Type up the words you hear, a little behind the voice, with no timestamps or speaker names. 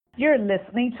You're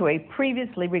listening to a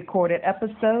previously recorded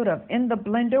episode of In the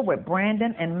Blender with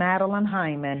Brandon and Madeline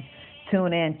Hyman.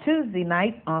 Tune in Tuesday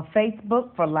night on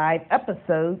Facebook for live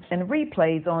episodes and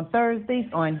replays on Thursdays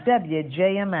on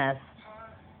WJMS.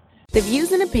 The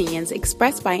views and opinions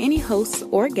expressed by any hosts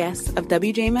or guests of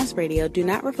WJMS Radio do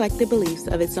not reflect the beliefs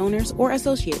of its owners or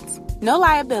associates. No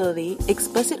liability,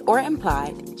 explicit or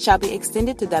implied, shall be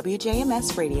extended to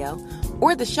WJMS Radio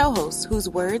or the show hosts whose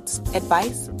words,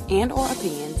 advice, and or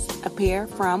opinions appear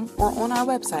from or on our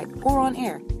website or on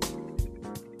air.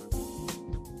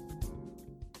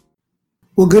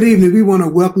 Well, good evening. We want to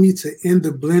welcome you to In the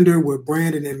Blender with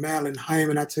Brandon and Madeline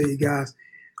Hyman. I tell you guys,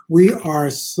 we are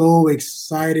so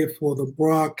excited for the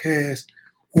broadcast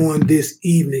on this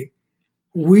evening.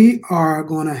 We are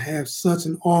going to have such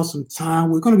an awesome time.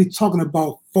 We're going to be talking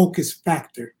about focus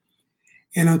factor.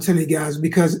 And I'm telling you guys,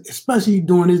 because especially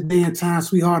during this day and time,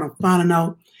 sweetheart, I'm finding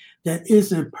out that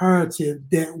it's imperative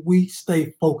that we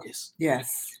stay focused.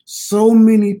 Yes. So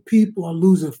many people are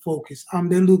losing focus.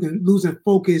 They're losing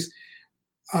focus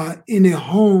in their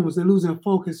homes. They're losing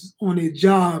focus on their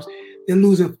jobs. They're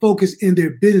losing focus in their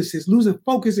businesses, losing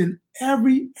focus in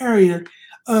every area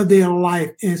of their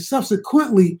life. And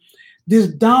subsequently, this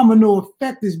domino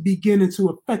effect is beginning to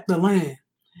affect the land.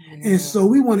 Yeah. And so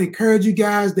we want to encourage you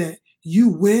guys that you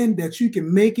win, that you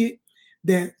can make it,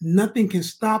 that nothing can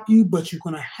stop you, but you're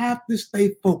going to have to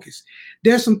stay focused.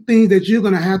 There's some things that you're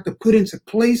going to have to put into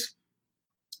place.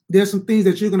 There's some things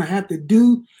that you're going to have to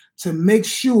do to make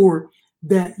sure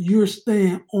that you're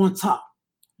staying on top.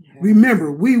 Yeah.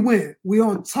 Remember, we win. We're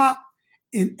on top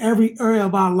in every area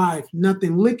of our life.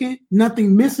 Nothing licking,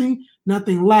 nothing missing,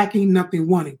 nothing lacking, nothing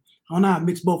wanting. I don't know how to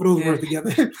mix both of those words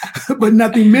together, but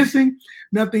nothing missing,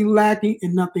 nothing lacking,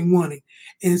 and nothing wanting.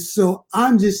 And so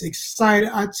I'm just excited.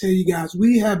 I tell you guys,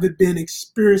 we have been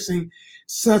experiencing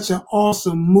such an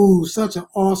awesome move, such an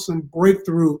awesome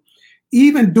breakthrough,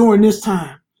 even during this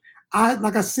time.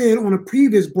 Like I said on a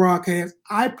previous broadcast,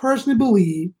 I personally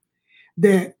believe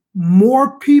that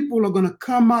more people are going to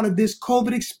come out of this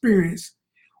COVID experience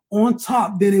on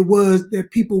top than it was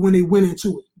that people when they went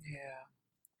into it.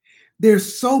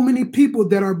 There's so many people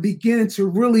that are beginning to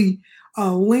really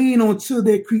lean onto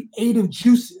their creative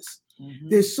juices. Mm-hmm.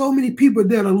 There's so many people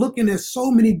that are looking at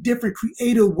so many different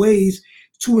creative ways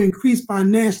to increase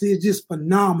financially. It's just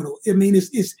phenomenal. I mean,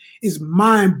 it's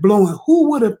mind blowing. Who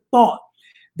would have thought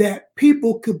that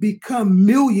people could become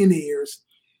millionaires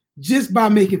just by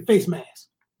making face masks?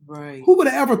 Right. Who would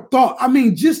have ever thought? I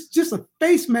mean, just a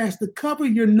face mask to cover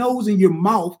your nose and your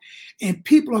mouth, and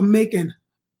people are making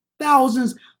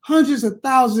thousands, hundreds of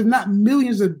thousands, if not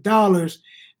millions of dollars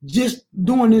just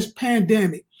during this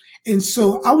pandemic. And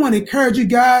so I want to encourage you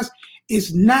guys,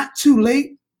 it's not too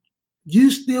late. You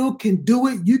still can do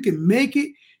it. You can make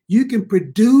it. You can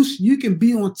produce. You can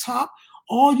be on top.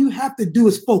 All you have to do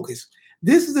is focus.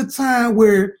 This is a time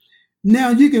where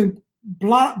now you can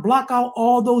block out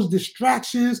all those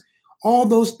distractions, all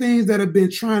those things that have been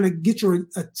trying to get your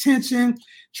attention,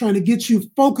 trying to get you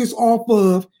focused off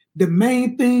of the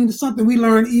main thing, something we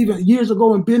learned even years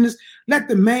ago in business. Let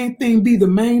the main thing be the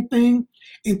main thing.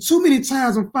 And too many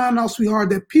times I'm finding out, sweetheart,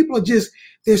 that people are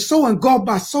they're so engulfed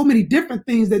by so many different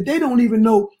things that they don't even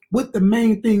know what the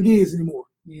main thing is anymore.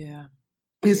 Yeah.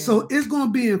 And so it's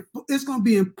going to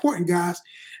be important, guys,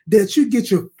 that you get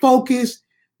your focus,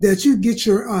 that you get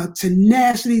your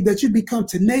tenacity, that you become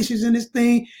tenacious in this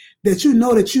thing, that you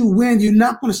know that you win. You're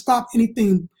not going to stop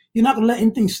anything. You're not going to let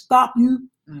anything stop you.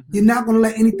 Mm-hmm. You're not going to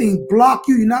let anything block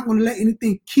you. You're not going to let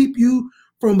anything keep you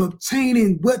from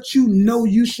obtaining what you know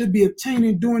you should be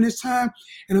obtaining during this time.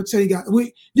 And I'll tell you guys,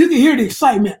 you can hear the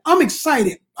excitement. I'm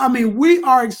excited. I mean, we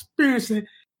are experiencing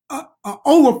an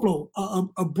overflow,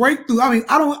 a breakthrough. I mean,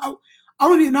 I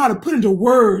don't even know how to put into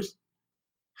words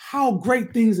how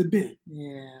great things have been.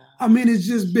 Yeah. I mean, it's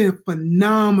just been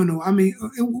phenomenal. I mean,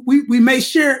 we may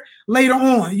share it later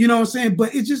on, you know what I'm saying?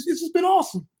 But it's just been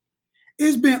awesome.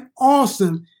 It's been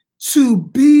awesome to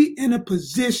be in a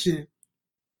position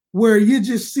where you're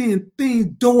just seeing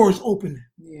doors opening.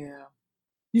 Yeah.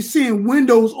 You're seeing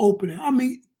windows opening. I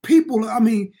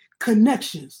mean,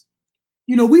 connections.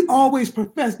 You know, we always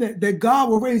profess that God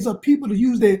will raise up people to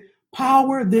use their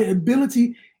power, their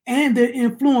ability, and their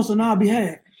influence on our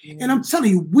behalf. Yeah. And I'm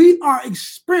telling you, we are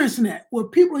experiencing that, where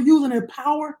people are using their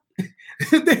power,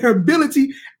 their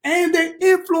ability, and their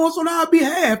influence on our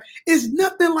behalf. It's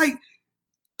nothing like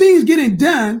things getting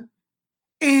done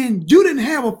and you didn't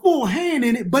have a full hand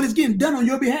in it, but it's getting done on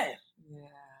your behalf. Yeah.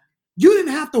 You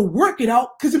didn't have to work it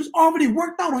out because it was already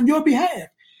worked out on your behalf.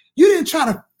 You didn't try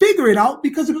to figure it out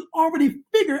because it was already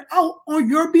figured out on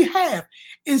your behalf.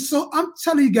 And so I'm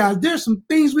telling you guys, there's some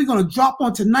things we're going to drop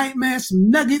on tonight, man, some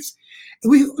nuggets.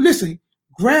 Listen,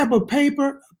 grab a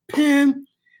paper, a pen,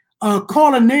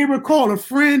 call a neighbor, call a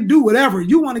friend, do whatever.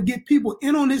 You want to get people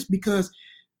in on this because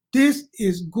this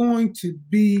is going to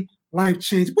be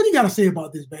life-changing. What do you got to say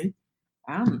about this, babe?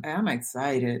 I'm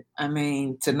excited. I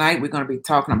mean, tonight we're going to be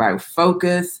talking about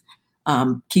focus,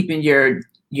 keeping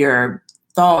your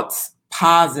thoughts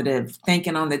positive,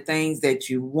 thinking on the things that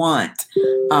you want,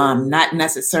 not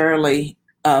necessarily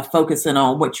focusing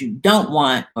on what you don't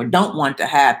want or don't want to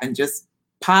happen, just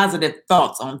positive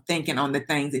thoughts on thinking on the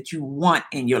things that you want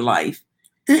in your life.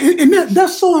 And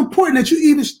that's so important that you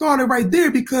even started right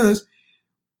there because,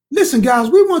 listen, guys,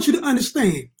 we want you to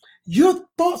understand your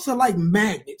thoughts are like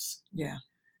magnets. Yeah.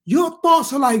 Your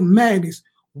thoughts are like magnets.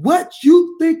 What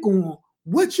you think on,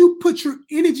 what you put your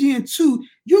energy into,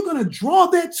 you're going to draw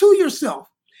that to yourself.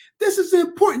 This is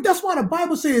important. That's why the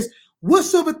Bible says,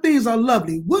 whatsoever things are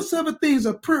lovely, whatsoever things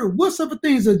are pure, whatsoever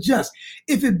things are just,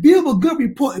 if it be of a good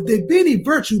report, if there be any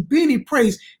virtue, be any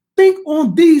praise, think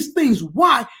on these things.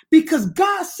 Why? Because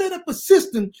God set up a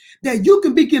system that you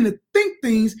can begin to think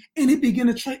things and it begin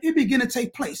to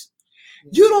take place.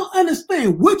 You don't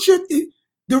understand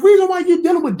the reason why you're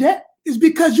dealing with debt is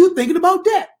because you're thinking about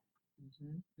debt.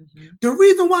 The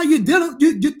reason why you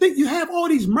think you have all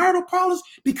these marital problems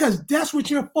because that's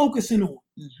what you're focusing on.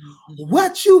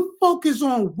 What you focus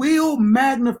on will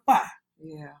magnify.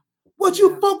 Yeah. What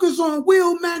you focus on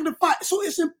will magnify. So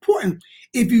it's important.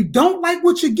 If you don't like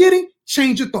what you're getting,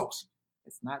 change your thoughts.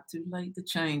 It's not too late to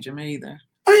change them either.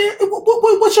 I mean,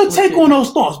 what's your take on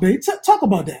those thoughts, babe? Talk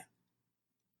about that.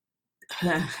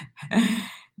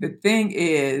 The thing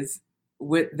is,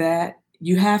 with that,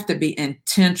 you have to be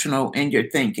intentional in your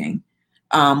thinking.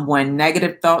 When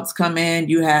negative thoughts come in,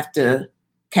 you have to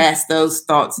cast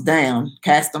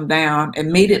them down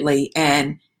immediately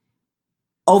and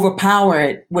overpower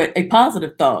it with a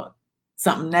positive thought.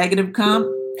 Something negative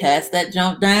come, cast that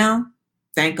junk down,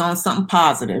 think on something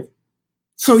positive.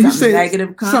 So you say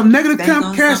something negative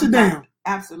come, cast it down.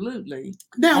 Absolutely.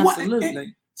 Now,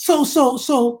 absolutely.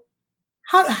 So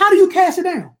how do you cast it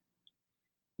down?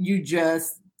 You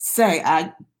just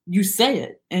you say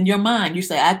it in your mind. You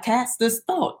say, I cast this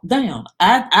thought down.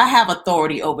 I have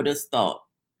authority over this thought.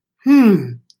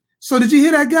 So did you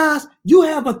hear that, guys? You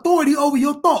have authority over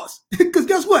your thoughts. Because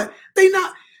guess what?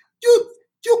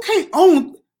 You can't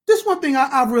own. This one thing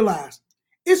I've realized.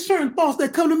 It's certain thoughts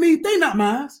that come to me, they not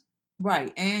mine.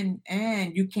 Right. And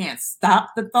you can't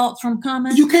stop the thoughts from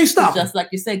coming. You can't stop them. Just like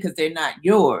you say, because they're not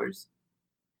yours.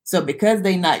 So because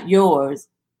they're not yours,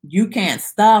 you can't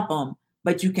stop them,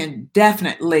 but you can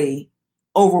definitely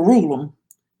overrule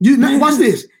them. Watch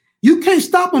this. You can't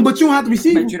stop them, but you don't have to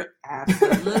receive them.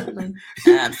 Absolutely.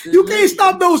 You can't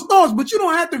stop those thoughts, but you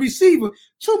don't have to receive them.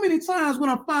 Too many times what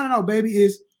I'm finding out, baby,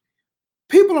 is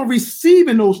people are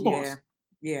receiving those thoughts.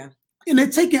 Yeah. And they're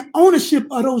taking ownership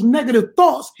of those negative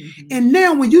thoughts. And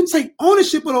now when you take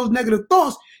ownership of those negative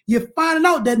thoughts, you're finding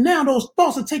out that now those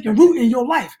thoughts are taking root in your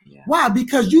life. Yeah. Why?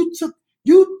 Because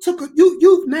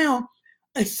you've now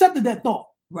accepted that thought.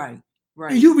 Right.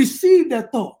 And you received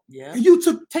that thought. Yeah. And you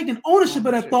taking ownership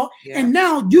of that thought. Yeah. And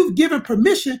now you've given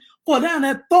permission for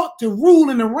that thought to rule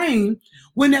and to reign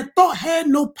when that thought had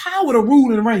no power to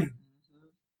rule and reign.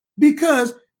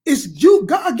 Because it's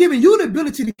God giving you the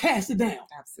ability to cast it down.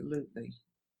 Absolutely.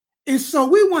 And so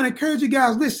we want to encourage you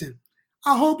guys, listen,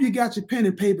 I hope you got your pen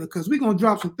and paper because we're going to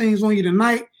drop some things on you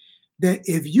tonight that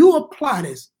if you apply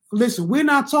this, listen, we're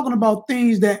not talking about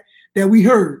things that we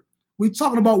heard. We're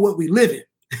talking about what we live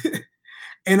in.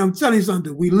 And I'm telling you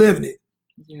something, we live in it.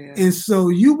 Yeah. And so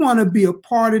you want to be a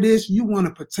part of this. You want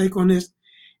to partake on this.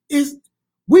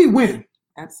 We win.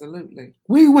 Absolutely.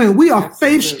 We win. We are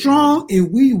faith strong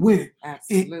and we win.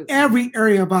 Absolutely. In every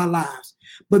area of our lives.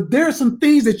 But there are some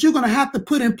things that you're going to have to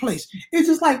put in place. It's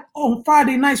just like on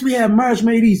Friday nights, we have Marriage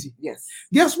Made Easy. Yes.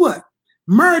 Guess what?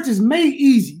 Marriage is made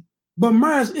easy, but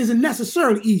marriage isn't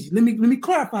necessarily easy. Let me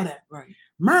clarify that. Right.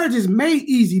 Marriage is made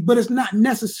easy, but it's not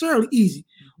necessarily easy.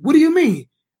 What do you mean?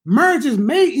 Marriage is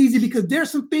made easy because there's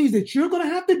some things that you're going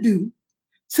to have to do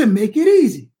to make it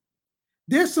easy.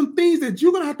 There's some things that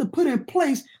you're going to have to put in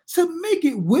place to make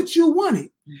it what you want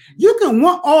it. You can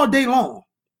want all day long.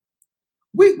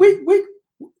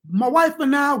 My wife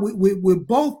and I, we're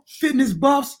both fitness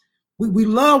buffs. We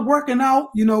love working out.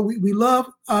 You know, we love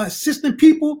assisting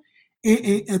people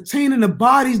in attaining the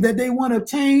bodies that they want to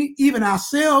attain, even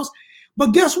ourselves.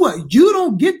 But guess what? You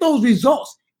don't get those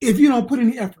results if you don't put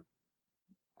any effort.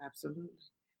 Absolutely.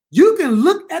 You can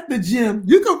look at the gym.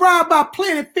 You can ride by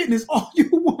Planet Fitness all you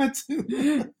want to.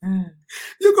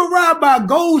 You can ride by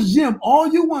Gold's Gym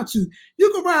all you want to.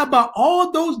 You can ride by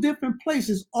all those different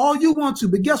places all you want to.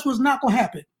 But guess what's not going to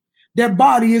happen? That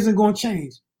body isn't going to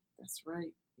change. That's right.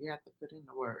 You have to put in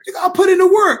the work. You got to put in the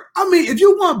work. I mean, if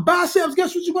you want biceps,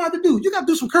 guess what you're going to have to do? You got to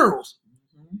do some curls.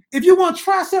 Mm-hmm. If you want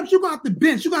triceps, you're going to have to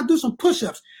bench. You got to do some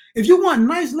push-ups. If you want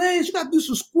nice legs, you got to do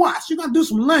some squats. You got to do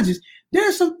some lunges.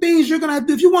 There's some things you're going to have to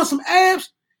do. If you want some abs,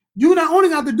 you not only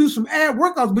got to do some ab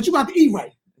workouts, but you got to eat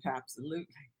right. Absolutely.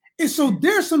 And so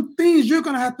there's some things you're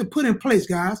going to have to put in place,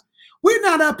 guys. We're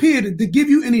not up here to give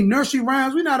you any nursery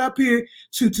rhymes. We're not up here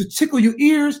to tickle your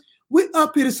ears. We're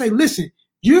up here to say, listen,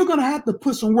 you're going to have to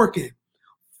put some work in.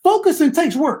 Focusing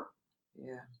takes work.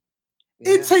 Yeah.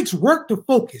 It takes work to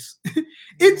focus.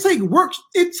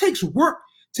 It takes work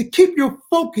to keep your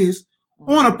focus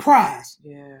on a prize.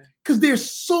 Yeah. Because there's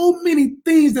so many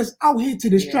things that's out here to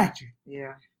distract you.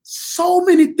 Yeah. So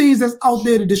many things that's out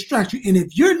there to distract you. And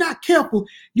if you're not careful,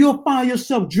 you'll find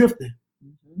yourself drifting.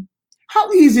 Mm-hmm.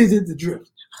 How easy is it to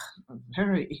drift?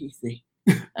 Very easy.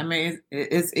 I mean,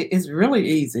 it's really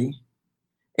easy.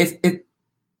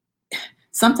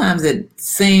 Sometimes it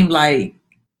seems like,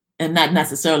 and not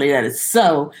necessarily that it's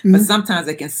so, mm-hmm. but sometimes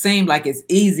it can seem like it's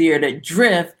easier to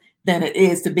drift than it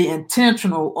is to be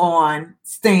intentional on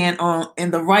staying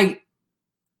in the right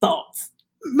thoughts.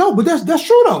 No, but that's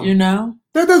true though. You know?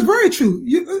 That's very true.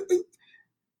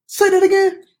 Say that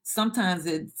again. Sometimes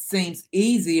it seems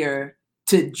easier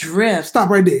to drift. Stop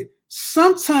right there.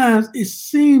 Sometimes it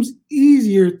seems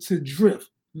easier to drift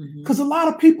because a lot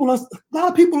of people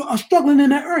are struggling in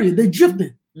that area. They're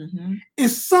drifting,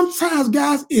 and sometimes,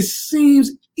 guys, it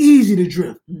seems easy to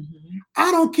drift.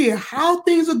 I don't care how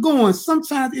things are going.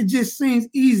 Sometimes it just seems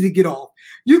easy to get off.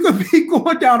 You could be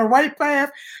going down the right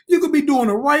path. You could be doing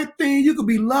the right thing. You could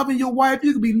be loving your wife.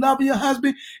 You could be loving your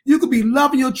husband. You could be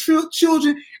loving your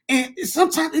children. And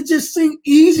sometimes it just seems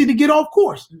easy to get off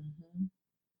course.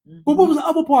 But what was the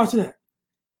other part to that?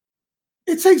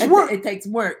 It takes work. It takes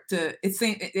work to.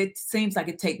 It seems like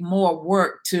it takes more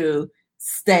work to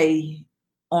stay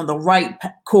on the right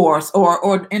course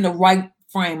or in the right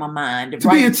frame of mind, the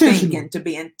right thinking, to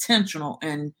be intentional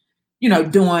and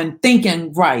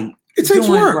thinking right. It takes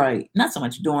work. Right, not so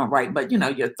much doing right, but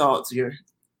your thoughts,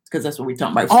 because that's what we're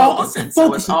talking about. Focusing.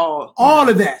 So it's all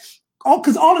of that.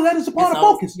 Because all of that is a part of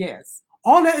focus. Yes.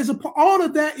 All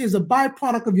of that is a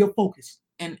byproduct of your focus.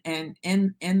 And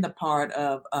in the part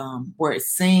of where it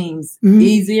seems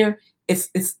easier,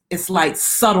 it's like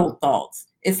subtle thoughts.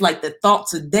 It's like the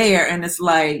thoughts are there, and it's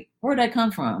like, where'd that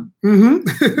come from?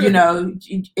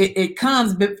 It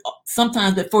comes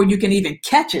sometimes before you can even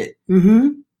catch it.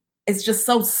 It's just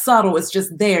so subtle. It's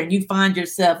just there, and you find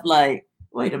yourself like,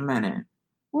 wait a minute,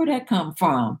 where'd that come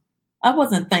from? I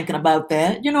wasn't thinking about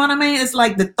that. You know what I mean? It's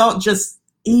like the thought just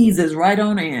eases right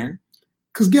on in.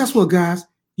 Because guess what, guys?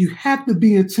 You have to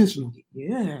be intentional.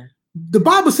 Yeah. The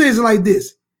Bible says it like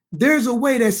this. There's a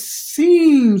way that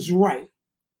seems right.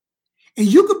 And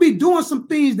you could be doing some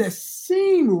things that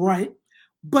seem right,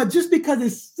 but just because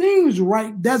it seems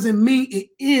right doesn't mean it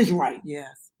is right.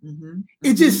 Yes.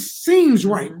 It just seems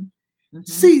right.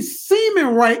 See, seeming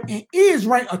right and is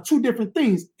right are two different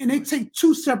things, and they take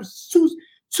two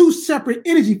separate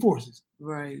energy forces.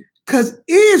 Right. Because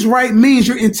is right means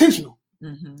you're intentional.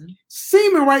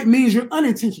 Seeming right means you're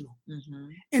unintentional.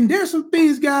 And there's some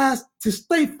things, guys, to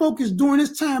stay focused during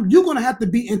this time, you're going to have to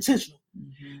be intentional.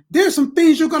 There's some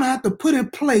things you're going to have to put in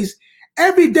place.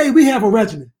 Every day we have a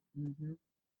regimen.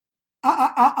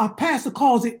 Our pastor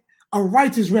calls it a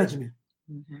righteous regimen.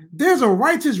 There's a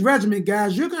righteous regimen,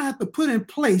 guys, you're going to have to put in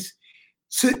place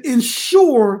to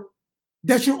ensure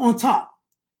that you're on top,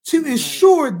 to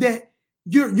ensure that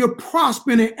you're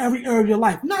prospering in every area of your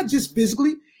life, not just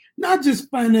physically, not just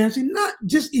financially, not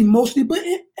just emotionally, but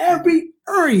in every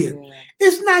area.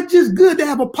 It's not just good to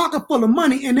have a pocket full of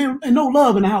money and no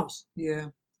love in the house.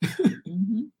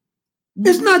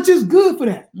 It's not just good for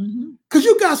that. Because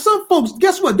you got some folks,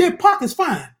 guess what? Their pocket's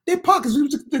fine. Their pockets,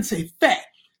 they say fat.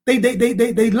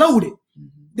 They loaded.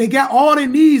 They got all their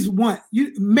needs met.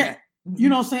 You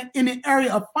know what I'm saying? In the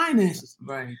area of finances.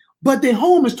 Right. But their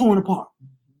home is torn apart.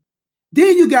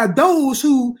 Then you got those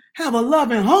who have a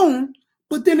loving home,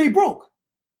 but then they broke.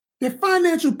 Their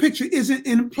financial picture isn't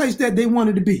in the place that they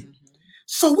wanted to be.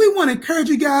 So we want to encourage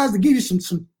you guys to give you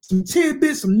some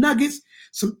tidbits, some nuggets,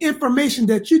 some information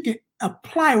that you can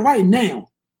apply right now.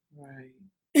 Right.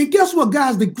 And guess what,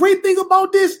 guys? The great thing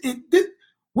about this, let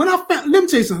me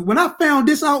tell you something. When I found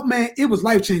this out, man, it was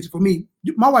life-changing for me.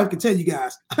 My wife can tell you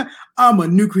guys, I'm a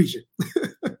new creature.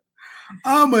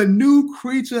 I'm a new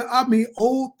creature. I mean,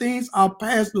 old things are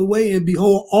passed away, and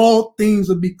behold, all things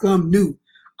have become new.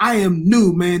 I am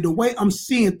new, man. The way I'm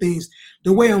seeing things,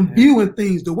 the way I'm viewing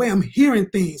things, the way I'm hearing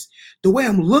things, the way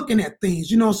I'm looking at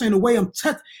things, you know what I'm saying? The way I'm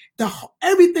touching,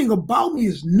 everything about me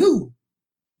is new.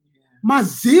 My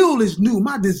zeal is new.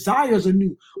 My desires are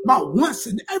new. My wants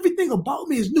and everything about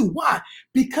me is new. Why?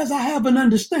 Because I have an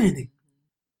understanding.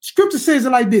 Scripture says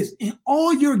it like this: in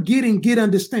all you're getting, get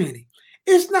understanding.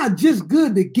 It's not just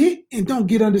good to get and don't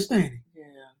get understanding. Yeah.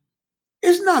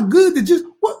 It's not good to just,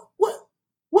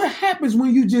 what happens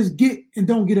when you just get and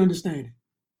don't get understanding?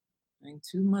 Ain't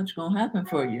too much gonna happen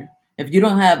for you. If you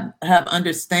don't have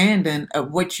understanding of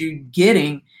what you're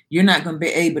getting, you're not gonna be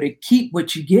able to keep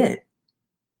what you get.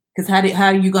 Because how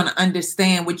are you gonna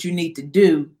understand what you need to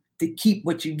do to keep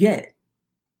what you get?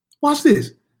 Watch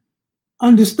this.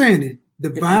 Understanding,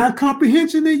 divine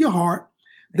comprehension in your heart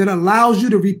that allows you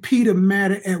to repeat a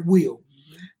matter at will.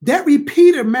 That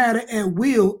repeat a matter at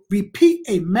will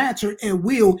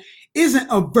isn't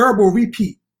a verbal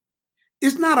repeat.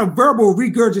 It's not a verbal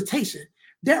regurgitation.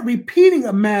 That repeating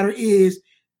a matter is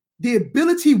the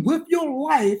ability with your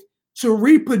life to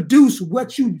reproduce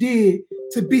what you did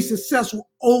to be successful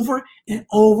over and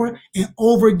over and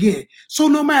over again. So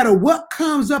no matter what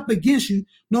comes up against you,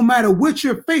 no matter what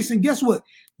you're facing, guess what?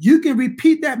 You can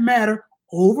repeat that matter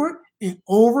over and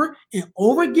over and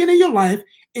over again in your life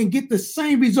and get the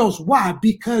same results. Why?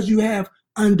 Because you have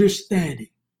understanding.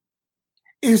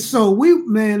 And so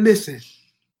listen,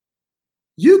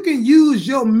 you can use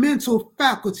your mental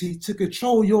faculty to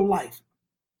control your life.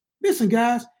 Listen,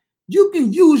 guys, you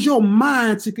can use your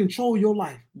mind to control your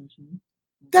life. Mm-hmm.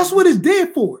 That's what it's there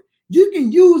for. You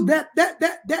can use that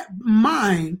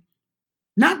mind,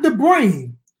 not the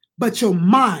brain, but your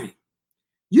mind.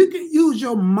 You can use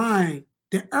your mind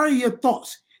to area your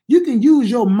thoughts. You can use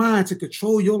your mind to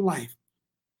control your life.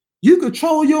 You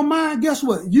control your mind, guess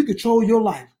what? You control your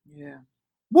life. Yeah.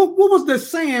 What was the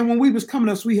saying when we was coming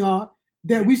up, sweetheart,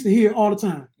 that we used to hear all the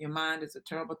time? Your mind is a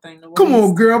terrible thing to waste. Come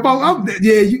on, girl.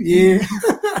 Yeah.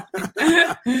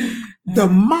 The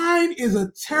mind is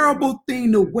a terrible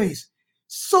thing to waste.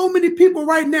 So many people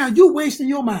right now, you're wasting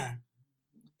your mind.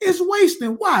 It's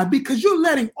wasting. Why? Because you're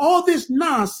letting all this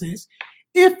nonsense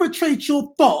infiltrate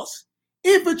your thoughts,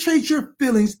 infiltrate your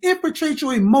feelings, infiltrate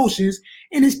your emotions,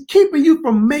 and it's keeping you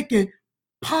from making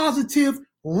positive,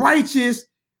 righteous,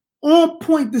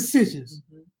 on-point decisions.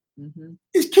 Mm-hmm. Mm-hmm.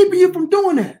 It's keeping you from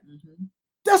doing that. Mm-hmm.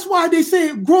 That's why they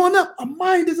say growing up, a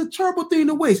mind is a terrible thing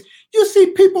to waste. You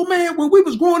see people, man, when we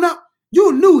was growing up,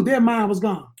 you knew their mind was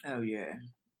gone. Oh, yeah.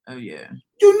 Oh, yeah.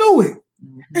 You knew it.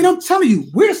 Mm-hmm. And I'm telling you,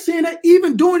 we're seeing that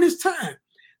even during this time.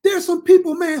 There's some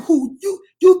people, man, who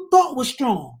you thought was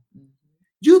strong. Mm-hmm.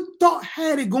 You thought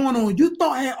had it going on. You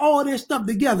thought had all their stuff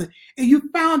together. And you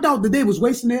found out that they was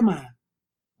wasting their mind.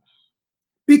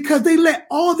 Because they let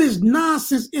all this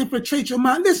nonsense infiltrate your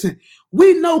mind. Listen,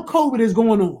 we know COVID is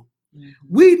going on. Mm-hmm.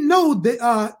 We know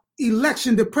the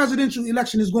election, the presidential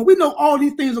election is going on. We know all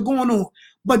these things are going on.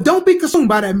 But don't be consumed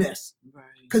by that mess.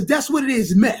 Because that's what it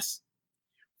is, mess.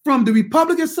 From the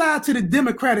Republican side to the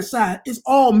Democratic side, it's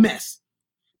all mess.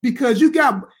 Because you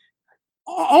got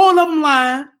all of them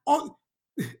lying.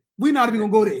 We're not even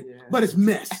going to go there. Yeah. But it's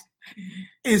mess.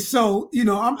 And so,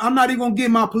 I'm not even going to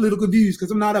give my political views because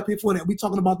I'm not up here for that. We're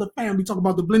talking about the family. We talk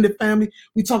about the blended family.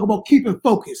 We talk about keeping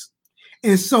focus.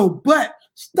 And so, but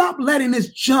stop letting this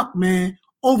junk, man,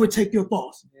 overtake your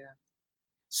thoughts. Yeah.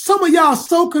 Some of y'all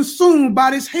so consumed by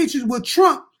this hatred with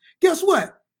Trump, guess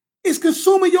what? It's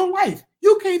consuming your life.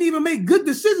 You can't even make good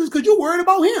decisions because you're worried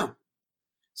about him.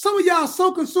 Some of y'all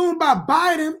so consumed by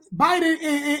Biden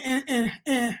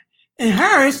and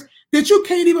Harris that you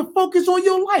can't even focus on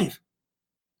your life.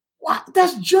 Wow,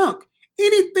 that's junk.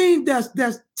 Anything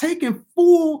that's taking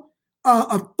full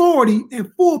authority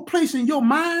and full place in your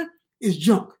mind is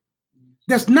junk.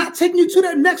 That's not taking you to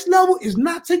that next level, is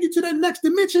not taking you to that next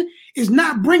dimension, is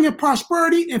not bringing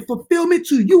prosperity and fulfillment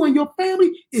to you and your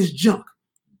family, is junk.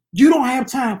 You don't have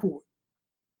time for it.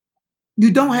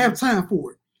 You don't have time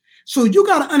for it. So you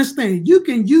got to understand, you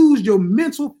can use your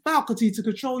mental faculty to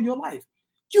control your life.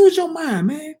 Use your mind,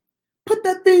 man. Put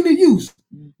that thing to use.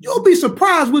 You'll be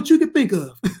surprised what you can think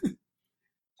of.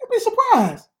 You'll be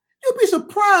surprised. You'll be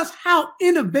surprised how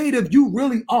innovative you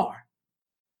really are.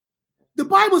 The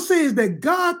Bible says that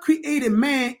God created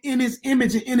man in his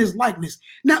image and in his likeness.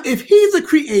 Now, if he's a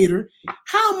creator,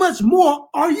 how much more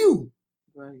are you?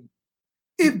 Right.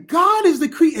 If God is the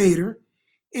creator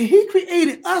and he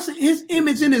created us in his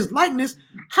image and his likeness,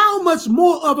 how much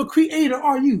more of a creator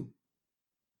are you?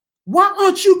 Why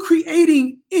aren't you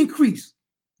creating increase?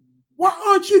 Why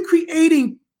aren't you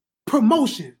creating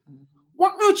promotion? Why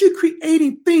aren't you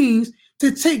creating things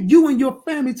to take you and your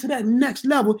family to that next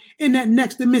level in that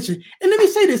next dimension? And let me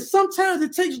say this, sometimes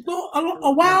it takes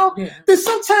a while, then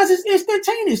sometimes it's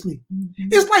instantaneously.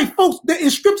 It's like folks that in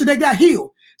scripture that got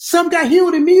healed. Some got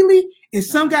healed immediately and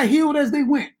some got healed as they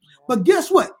went. But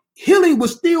guess what? Healing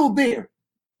was still there.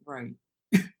 Right.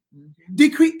 The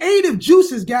creative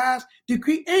juices, guys, the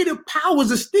creative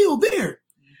powers are still there.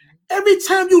 Every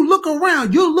time you look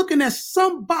around, you're looking at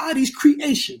somebody's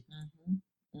creation.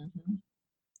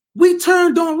 We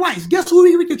turned on lights. Guess who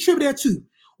we contribute that to?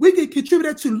 We can contribute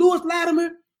that to Lewis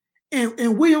Latimer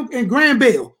and William and Graham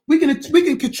Bell. We can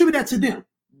contribute that to them.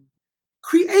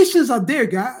 Creations are there,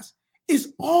 guys. It's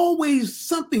always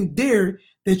something there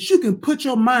that you can put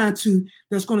your mind to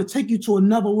that's going to take you to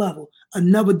another level,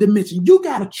 another dimension. You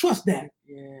got to trust that.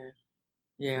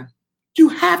 Yeah. You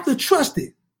have to trust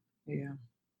it. Yeah.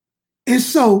 And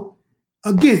so,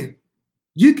 again,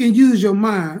 you can use your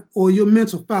mind or your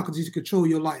mental faculties to control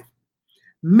your life.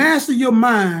 Master your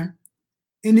mind,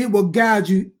 and it will guide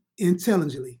you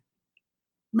intelligently.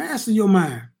 Master your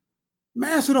mind.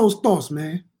 Master those thoughts,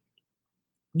 man.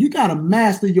 You got to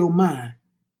master your mind.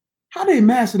 How do they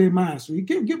master their mind? So you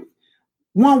give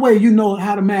one way you know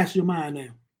how to master your mind now.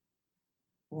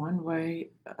 One way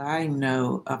I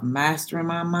know of mastering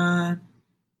my mind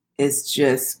is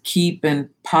just keeping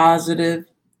positive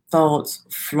thoughts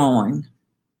flowing.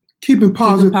 Keeping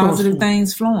positive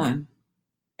things flowing.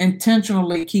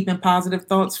 Intentionally keeping positive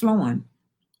thoughts flowing.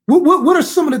 What are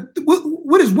some of the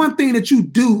what is one thing that you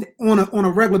do on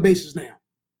a regular basis now?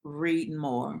 Reading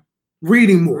more.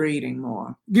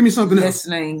 Give me something else.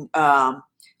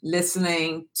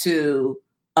 Listening to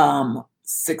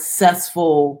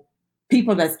successful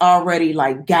people that's already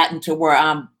like gotten to where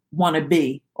I want to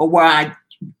be or where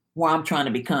I'm trying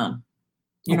to become.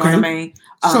 You know what I mean?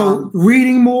 So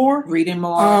reading more,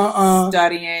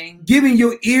 studying, giving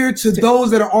your ear to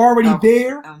those that are already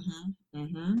there.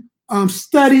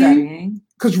 Studying,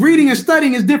 because reading and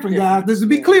studying is different, guys. Let's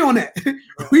be clear on that.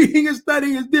 Reading and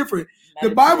studying is different. The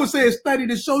Bible says study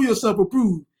to show yourself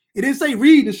approved. It didn't say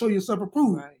read to show yourself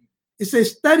approved. Right. It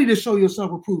says study to show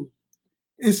yourself approved.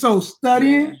 And so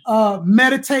studying,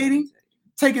 meditating,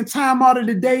 taking time out of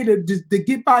the day to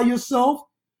get by yourself,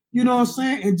 you know what I'm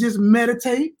saying, and just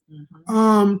meditate.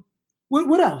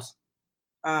 What else?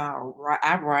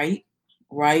 I write.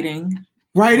 Writing.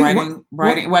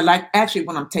 Well, like actually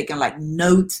when I'm taking like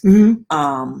notes,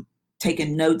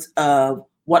 taking notes of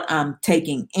what I'm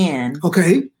taking in.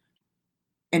 Okay.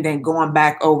 And then going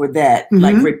back over that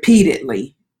like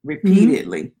repeatedly.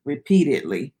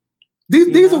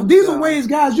 These are ways,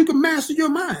 guys, you can master your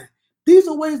mind. These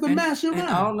are ways to master your mind.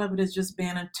 And all of it is just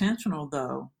being intentional,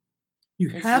 though. You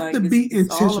have to be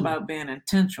intentional. It's all about being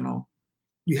intentional.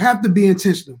 You have to be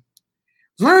intentional.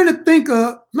 Learn to think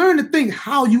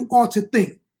how you ought to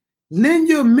think. Lend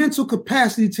your mental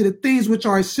capacity to the things which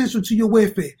are essential to your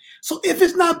welfare. So if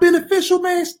it's not beneficial,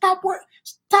 man, stop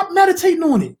meditating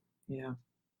on it. Yeah.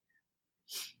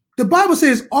 The Bible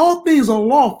says all things are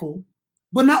lawful,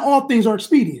 but not all things are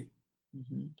expedient.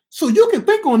 So you can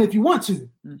think on it if you want to,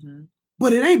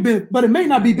 but it may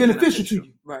not be beneficial to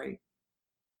you. Right.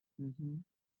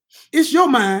 It's your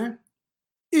mind.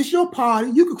 It's your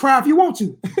party. You can cry if you want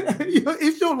to.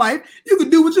 It's your life. You can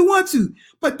do what you want to,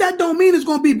 but that don't mean it's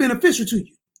going to be beneficial to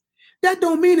you. That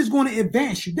don't mean it's going to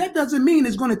advance you. That doesn't mean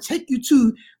it's going to take you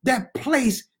to that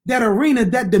place, that arena,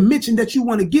 that dimension that you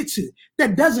want to get to.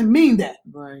 That doesn't mean that.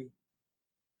 Right.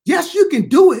 Yes, you can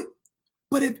do it,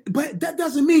 but that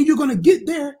doesn't mean you're going to get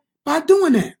there by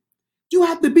doing that. You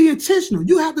have to be intentional.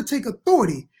 You have to take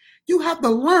authority. You have to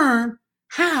learn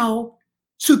how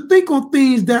to think on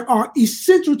things that are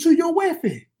essential to your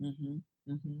welfare.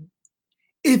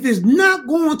 If it's not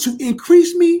going to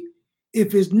increase me,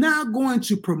 if it's not going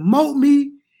to promote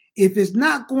me, if it's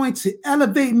not going to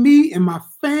elevate me and my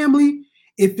family,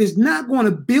 if it's not going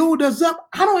to build us up,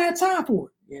 I don't have time for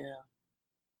it. Yeah.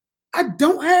 I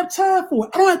don't have time for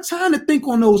it. I don't have time to think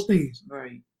on those things.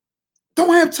 Right.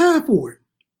 Don't have time for it.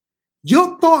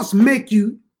 Your thoughts make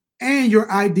you, and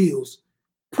your ideals,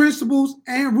 principles,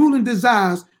 and ruling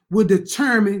desires will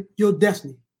determine your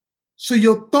destiny. So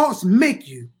your thoughts make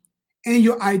you, and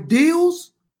your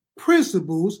ideals,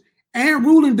 principles, and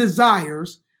ruling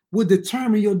desires will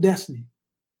determine your destiny.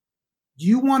 Do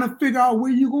you want to figure out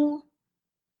where you're going?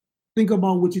 Think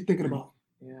about what you're thinking about.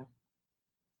 Yeah.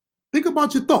 Think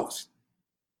about your thoughts.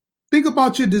 Think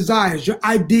about your desires, your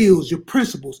ideals, your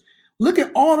principles. Look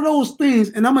at all of those things,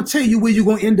 and I'm going to tell you where you're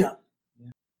going to end up.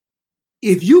 Yeah.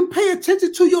 If you pay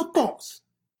attention to your thoughts,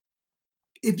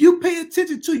 if you pay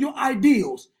attention to your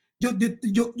ideals, your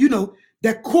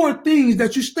that core things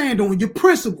that you stand on, your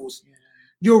principles,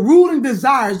 your ruling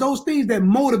desires, those things that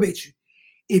motivate you.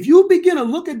 If you begin to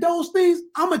look at those things,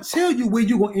 I'm going to tell you where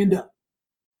you're going to end up.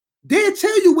 They'll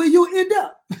tell you where you'll end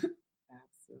up.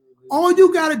 Absolutely. All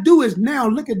you got to do is now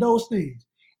look at those things.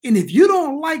 And if you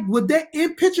don't like what that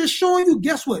end picture is showing you,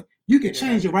 guess what? You can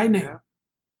change it right now.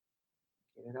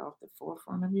 Get it off the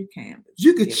forefront of your canvas.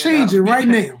 You can change it right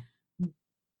now.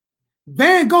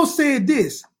 Van Gogh said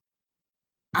this,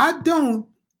 I don't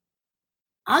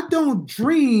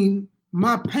dream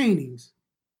my paintings.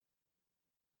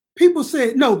 People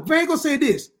said, no, Van Gogh said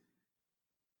this.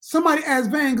 Somebody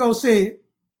asked Van Gogh, said,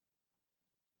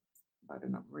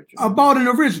 about an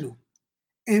original.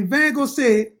 And Van Gogh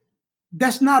said,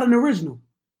 that's not an original.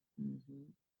 Mm-hmm.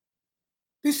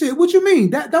 They said, what you mean?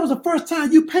 That was the first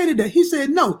time you painted that. He said,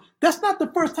 no, that's not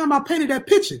the first time I painted that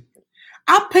picture.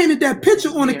 I painted that picture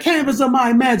on the canvas of my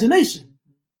imagination.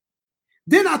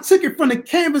 Then I took it from the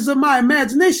canvas of my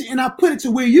imagination and I put it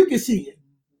to where you can see it.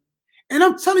 And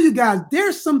I'm telling you guys,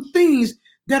 there's some things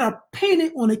that are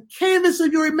painted on the canvas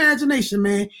of your imagination,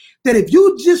 man, that if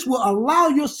you just will allow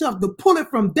yourself to pull it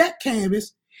from that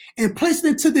canvas and place it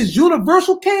into this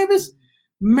universal canvas,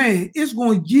 man, it's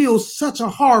going to yield such a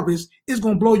harvest. It's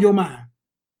going to blow your mind.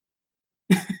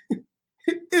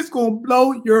 It's going to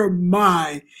blow your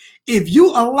mind. If you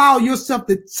allow yourself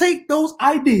to take those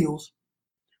ideals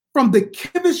from the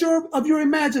canvas of your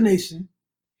imagination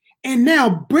and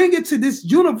now bring it to this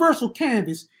universal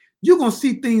canvas, you're going to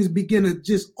see things begin to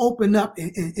just open up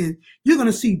and you're going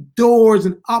to see doors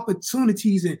and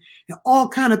opportunities and all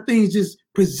kind of things just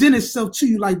present itself to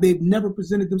you like they've never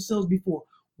presented themselves before.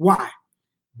 Why?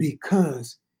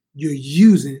 Because you're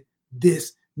using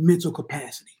this mental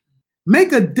capacity.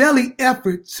 Make a daily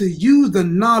effort to use the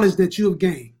knowledge that you have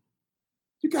gained.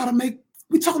 You got to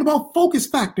we're talking about focus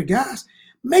factor, guys.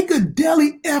 Make a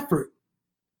daily effort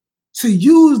to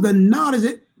use the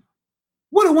knowledge.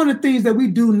 What are one of the things that we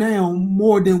do now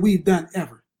more than we've done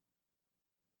ever?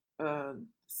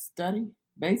 Study,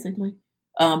 basically.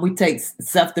 We take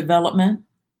self-development.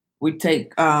 We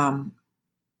take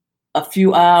a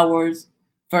few hours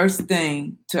first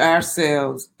thing to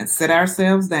ourselves and sit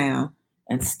ourselves down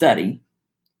and study.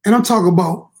 And I'm talking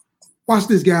about, watch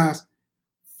this, guys,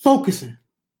 focusing.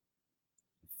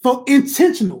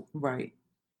 Intentional. Right.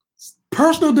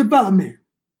 Personal development.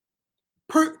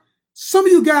 Some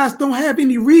of you guys don't have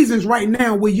any reasons right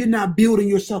now where you're not building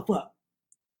yourself up.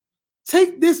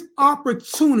 Take this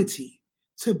opportunity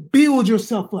to build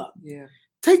yourself up. Yeah.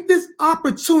 Take this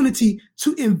opportunity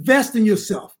to invest in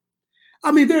yourself.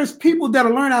 I mean, there's people that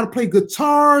are learning how to play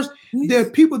guitars. There are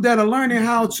people that are learning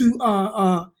how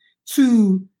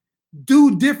to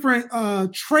do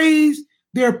different trades.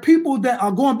 There are people that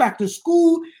are going back to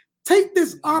school. Take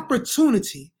this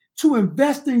opportunity to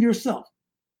invest in yourself.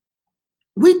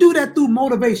 We do that through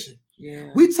motivation. Yeah.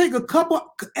 We take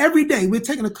every day, we're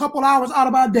taking a couple hours out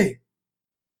of our day.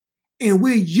 And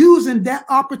we're using that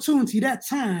opportunity, that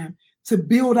time to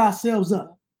build ourselves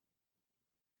up.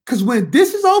 Because when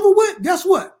this is over with, guess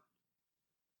what?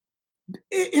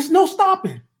 It's no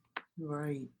stopping.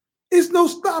 Right. It's no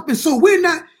stopping. So we're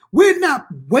not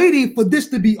waiting for this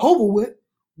to be over with.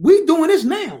 We're doing this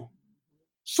now.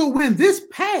 So when this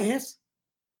passes,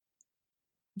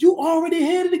 you already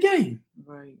ahead of the game.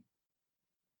 Right.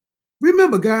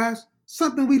 Remember, guys,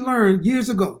 something we learned years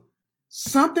ago.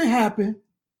 Something happened,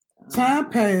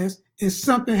 time passed, and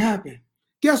something happened.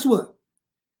 Guess what?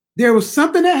 There was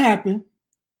something that happened,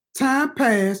 time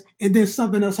passed, and then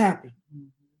something else happened. Mm-hmm.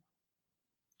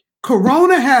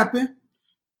 Corona happened,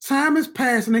 time has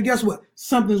passed, and then guess what?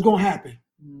 Something's going to happen.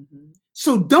 Mm-hmm.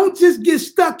 So don't just get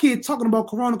stuck here talking about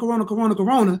corona.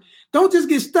 Don't just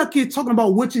get stuck here talking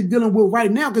about what you're dealing with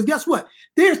right now, because guess what?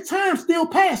 There's time still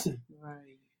passing.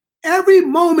 Right. Every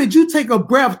moment you take a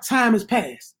breath, time has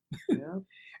passed. Yeah.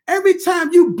 Every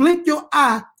time you blink your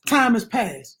eye, time has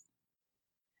passed.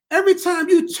 Every time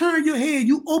you turn your head,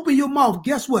 you open your mouth,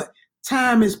 guess what?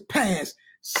 Time has passed.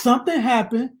 Something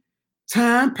happened,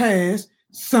 time passed,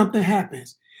 something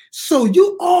happens. So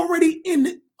you already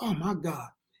oh my God,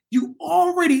 you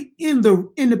already in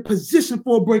the position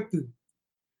for a breakthrough.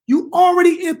 You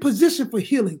already in position for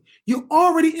healing. You're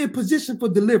already in position for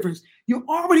deliverance. You're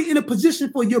already in a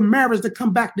position for your marriage to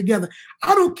come back together.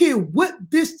 I don't care what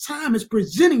this time is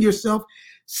presenting yourself.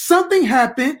 Something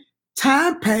happened,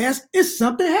 time passed, and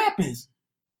something happens.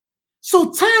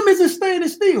 So time isn't standing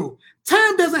still.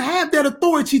 Time doesn't have that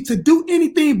authority to do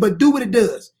anything but do what it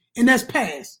does, and that's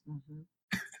pass.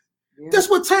 Mm-hmm. Yeah. That's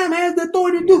what time has the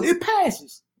authority to do. It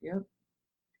passes. Yep.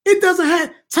 It doesn't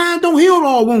have, time don't heal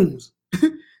all wounds.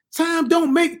 Time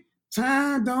don't make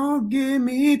Time don't give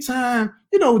me time.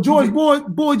 You know,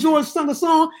 Boy George sung a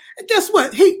song. And guess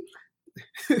what?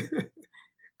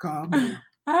 Calm down.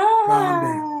 Calm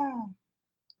down.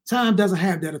 Time doesn't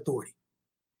have that authority.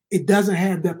 It doesn't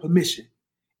have that permission.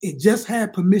 It just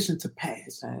had permission to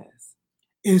pass.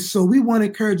 And so we want to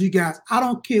encourage you guys. I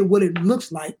don't care what it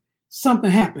looks like.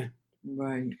 Something happened.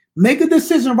 Right. Make a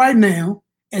decision right now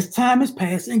as time has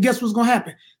passed. And guess what's going to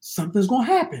happen? Something's going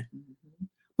to happen.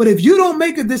 But if you don't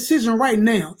make a decision right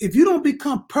now, if you don't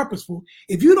become purposeful,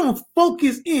 if you don't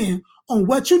focus in on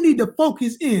what you need to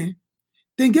focus in,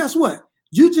 then guess what?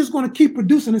 You're just going to keep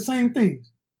producing the same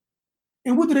things.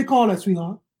 And what do they call that,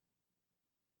 sweetheart?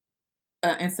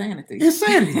 Insanity.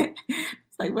 Insanity.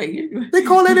 It's like, wait, they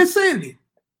call that insanity.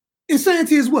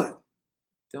 Insanity is what?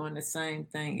 Doing the same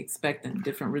thing, expecting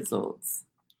different results.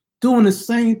 Doing the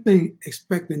same thing,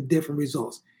 expecting different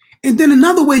results. And then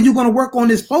another way you're going to work on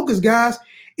this focus, guys,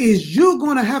 is you're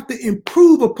going to have to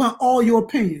improve upon all your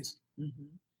opinions. Mm-hmm.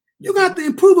 You're going to have to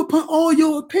improve upon all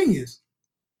your opinions.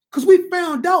 Because we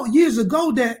found out years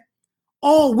ago that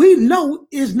all we know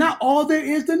is not all there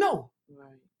is to know.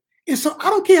 Right. And so I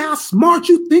don't care how smart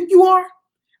you think you are.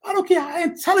 I don't care how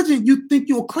intelligent you think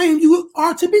you'll claim you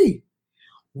are to be.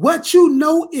 What you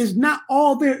know is not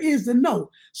all there is to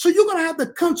know. So you're going to have to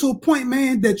come to a point,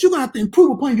 man, that you're going to have to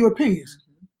improve upon your opinions.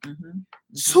 Mm-hmm. Mm-hmm.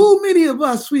 Too many of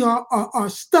us, we are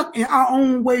stuck in our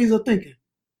own ways of thinking.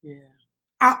 Yeah.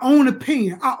 Our own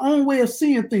opinion, our own way of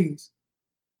seeing things.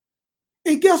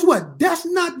 And guess what? That's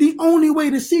not the only way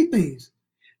to see things.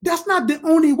 That's not the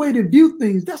only way to view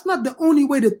things. That's not the only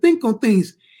way to think on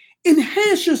things.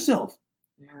 Enhance yourself.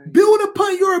 Right. Build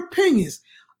upon your opinions.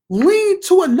 Lean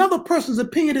to another person's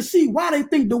opinion to see why they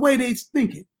think the way they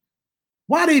think it.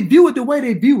 Why they view it the way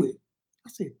they view it. I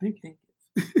said thinking.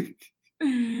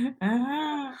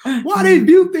 Why they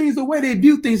view things the way they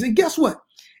view things. And guess what?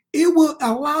 It will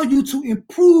allow you to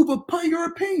improve upon your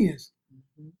opinions.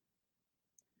 Mm-hmm.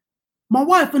 My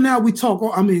wife and I, we talk.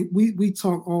 We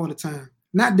talk all the time.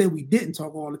 Not that we didn't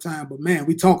talk all the time, but man,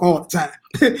 we talk all the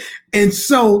time. And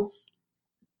so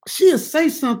she'll say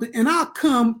something and I'll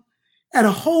come at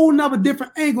a whole nother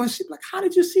different angle. And she's like, how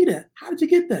did you see that? How did you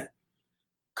get that?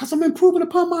 Because I'm improving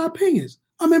upon my opinions.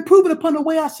 I'm improving upon the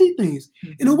way I see things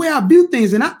and the way I view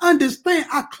things. And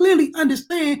I clearly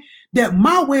understand that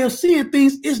my way of seeing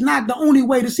things is not the only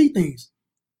way to see things.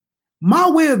 My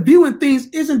way of viewing things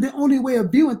isn't the only way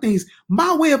of viewing things.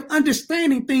 My way of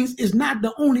understanding things is not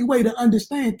the only way to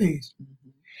understand things.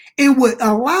 Mm-hmm. And what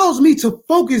allows me to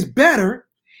focus better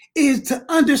is to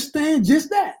understand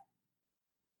just that.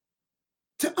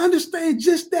 To understand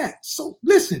just that. So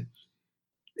listen,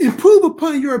 improve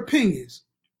upon your opinions.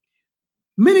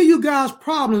 Many of you guys'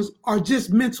 problems are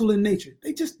just mental in nature.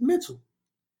 They just mental.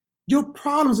 Your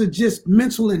problems are just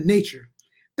mental in nature.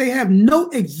 They have no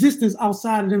existence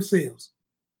outside of themselves.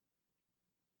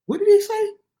 What did he say?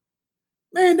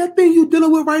 Man, that thing you're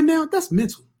dealing with right now, that's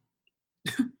mental.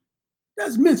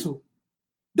 That's mental.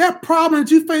 That problem that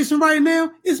you're facing right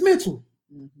now is mental.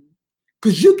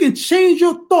 Because you can change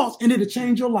your thoughts and it'll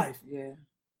change your life. Yeah.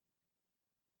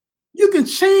 You can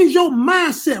change your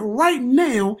mindset right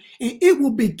now and it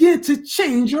will begin to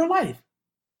change your life.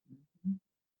 Mm-hmm.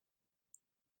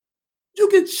 You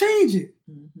can change it.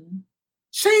 Mm-hmm.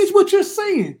 Change what you're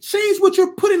saying. Change what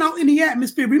you're putting out in the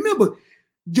atmosphere. Remember,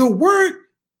 your word,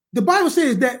 the Bible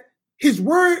says that his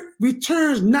word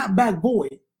returns not back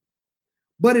void,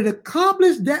 but it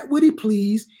accomplished that what he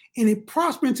pleased and it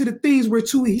prospered into the things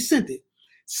whereto he sent it.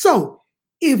 So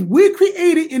if we're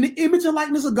created in the image and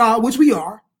likeness of God, which we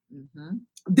are, mm-hmm.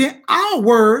 then our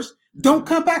words don't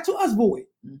come back to us void.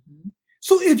 Mm-hmm.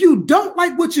 So if you don't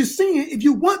like what you're saying, if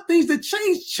you want things to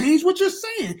change, change what you're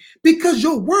saying because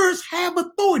your words have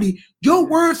authority. Your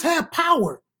words have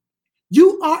power.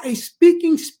 You are a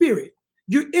speaking spirit.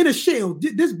 You're in a shell.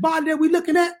 This body that we're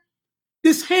looking at,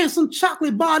 this handsome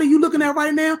chocolate body you're looking at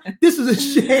right now, this is a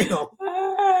shell.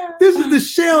 This is the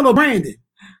shell of Brandon.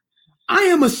 I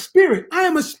am a spirit. I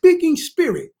am a speaking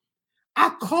spirit. I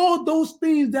call those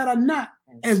things that are not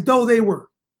as though they were.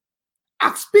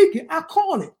 I speak it. I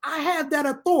call it. I have that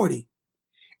authority.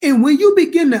 And when you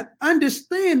begin to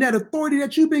understand that authority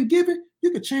that you've been given,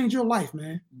 you can change your life,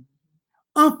 man.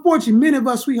 Unfortunately, many of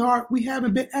us, sweetheart, we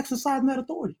haven't been exercising that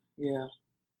authority. Yeah.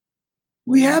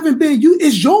 We haven't been.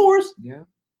 It's yours. Yeah.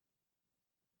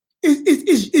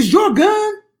 It's your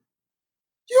gun.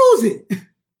 Use it.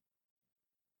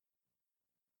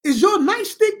 It's your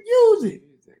nightstick. Use it.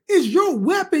 It's your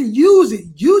weapon. Use it.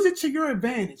 Use it to your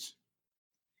advantage.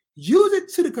 Use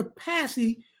it to the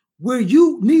capacity where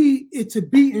you need it to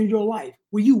be in your life,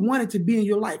 where you want it to be in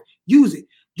your life. Use it.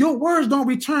 Your words don't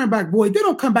return back, boy. They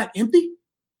don't come back empty.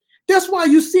 That's why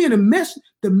you're seeing the mess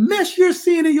you're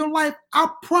seeing in your life, I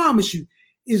promise you,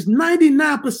 is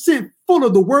 99% full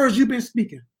of the words you've been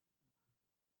speaking.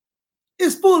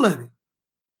 It's full of it.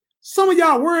 Some of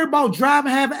y'all worried about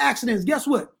driving, having accidents. Guess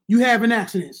what? You having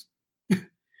accidents.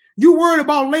 You worried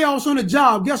about layoffs on the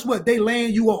job. Guess what? They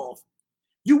laying you off.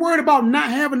 You worried about not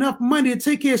having enough money to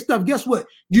take care of stuff. Guess what?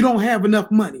 You don't have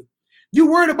enough money. You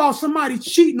worried about somebody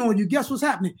cheating on you. Guess what's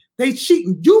happening? They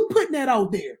cheating. You putting that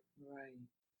out there. Right.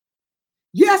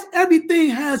 Yes, everything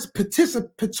has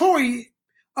participatory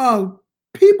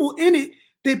people in it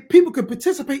that people can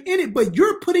participate in it, but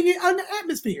you're putting it on the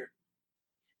atmosphere.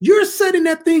 You're setting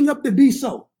that thing up to be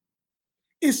so.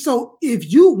 And so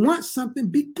if you want something,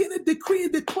 begin to decree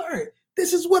and declare it.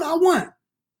 This is what I want.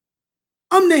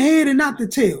 I'm the head and not the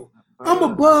tail. I'm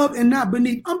above and not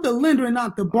beneath. I'm the lender and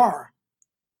not the borrower.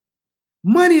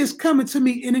 Money is coming to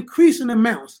me in increasing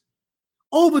amounts,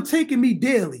 overtaking me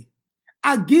daily.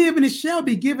 I give and it shall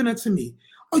be given unto me.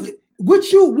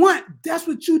 What you want, that's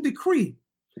what you decree.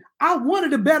 I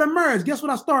wanted a better marriage. Guess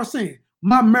what I started saying?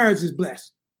 My marriage is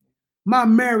blessed. My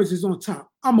marriage is on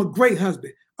top. I'm a great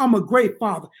husband. I'm a great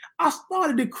father. I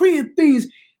started decreeing things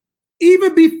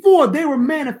even before they were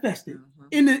manifested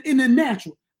in the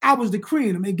natural. I was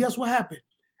decreeing them. And guess what happened?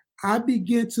 I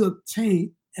began to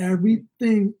obtain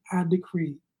everything I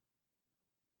decreed.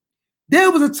 There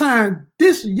was a time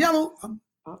this yellow,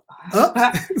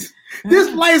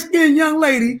 this light-skinned young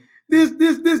lady, this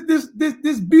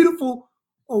beautiful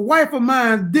wife of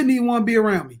mine didn't even want to be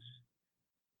around me.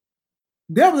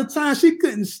 There was a time she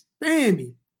couldn't stand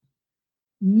me.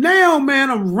 Now, man,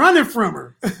 I'm running from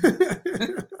her.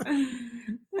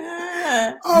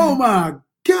 Oh my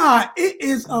God, it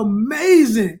is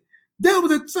amazing. There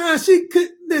was a time she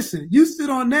couldn't listen. You sit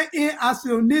on that end, I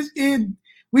sit on this end.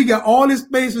 We got all this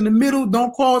space in the middle.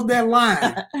 Don't cross that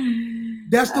line.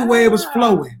 That's the way it was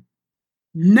flowing.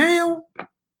 Now,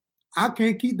 I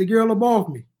can't keep the girl up off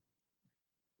me.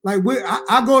 Like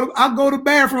I go to the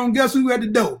bathroom. Guess who at the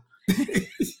door?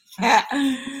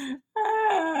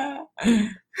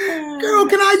 Girl,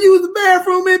 can I use the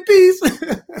bathroom in peace?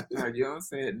 No, you don't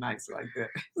say it nice like that.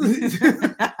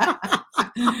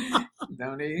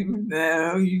 Don't even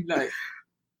know. You like,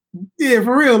 yeah,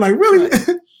 for real. Like, really?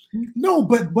 Right. No,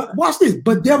 but watch this.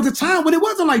 But there was a time when it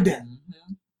wasn't like that.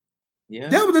 Mm-hmm. Yeah.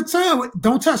 There was a time when,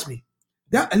 don't touch me.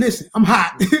 Listen, I'm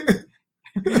hot. Stay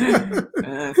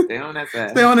on that side.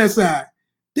 Stay on that side.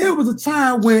 There was a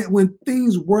time when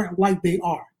things weren't like they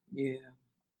are. Yeah.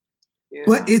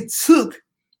 But it took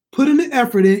putting the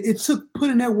effort in. It took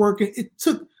putting that work in. It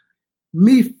took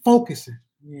me focusing.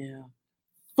 Yeah.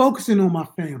 Focusing on my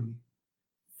family.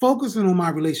 Focusing on my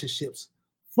relationships.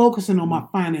 Focusing on my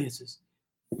finances.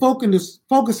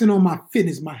 Focusing on my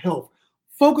fitness, my health.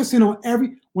 Focusing on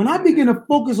when I begin to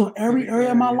focus on every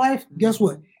area of my life, guess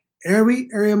what? Every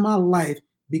area of my life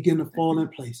begin to fall in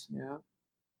place. Yeah.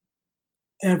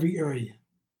 Every area.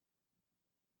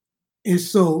 And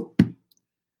so,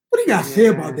 what do you guys say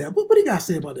about that? What do you guys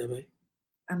say about that, babe?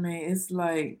 I mean, it's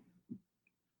like,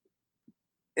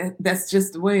 that's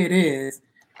just the way it is.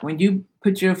 When you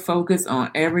put your focus on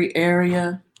every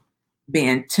area, be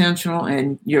intentional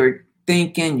in your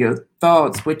thinking, your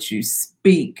thoughts, what you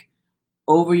speak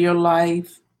over your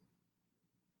life,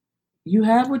 you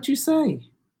have what you say.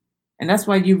 And that's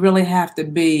why you really have to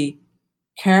be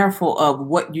careful of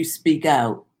what you speak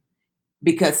out.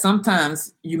 Because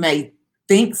sometimes you may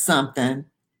think something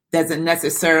doesn't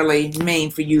necessarily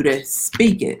mean for you to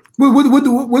speak it.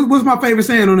 What's my favorite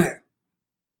saying on that?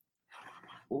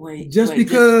 Just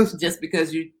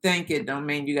because you think it don't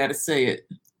mean you got to say it.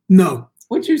 No.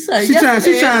 What you say? She's trying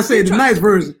to say the nice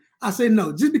version. I say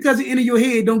no. Just because it enter your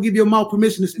head, don't give your mouth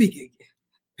permission to speak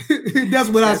it. That's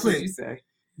what I say. What you say.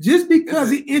 Just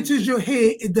because it enters your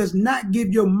head, it does not give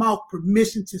your mouth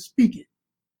permission to speak it.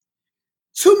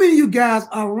 Too many of you guys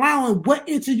are allowing what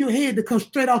enters your head to come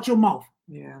straight out your mouth.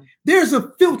 Yeah. There's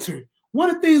a filter. One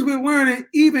of the things we're learning,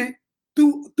 even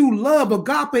through love,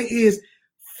 agape, is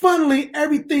funneling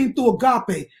everything through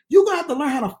agape. You're going to have to learn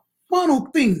how to funnel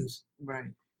things. Right.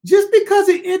 Just because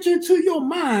it enters into your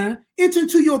mind, enters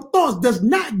into your thoughts, does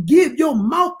not give your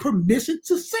mouth permission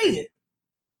to say it.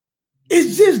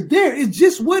 It's just there. It's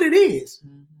just what it is.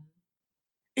 Mm-hmm.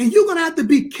 And you're going to have to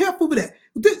be careful with that.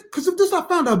 Because this I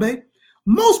found out, babe.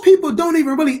 Most people don't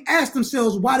even really ask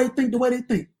themselves why they think the way they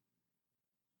think.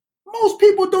 Most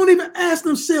people don't even ask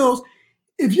themselves,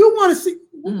 if you want to see,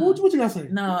 what you got to say?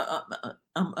 No,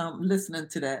 I'm listening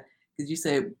to that because you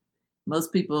said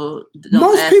Most people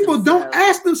don't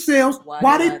ask themselves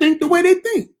why they think the way they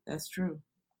think. That's true.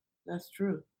 That's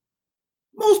true.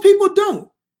 Most people don't.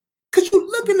 Because you're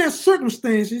looking at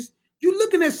circumstances, you're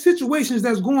looking at situations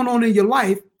that's going on in your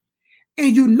life,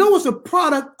 and you know it's a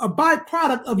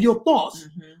byproduct of your thoughts,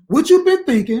 what you've been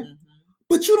thinking,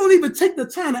 but you don't even take the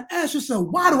time to ask yourself,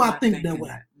 why do I think that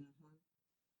way?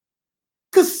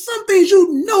 Because some things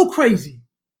you know crazy.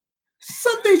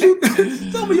 Some things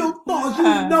some of your thoughts you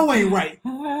know ain't right.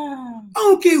 I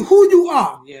don't care who you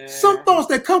are. Yeah. Some thoughts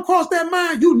that come across that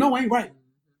mind, you know ain't right.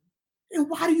 And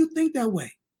why do you think that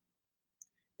way?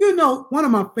 You know, one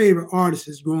of my favorite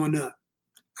artists growing up,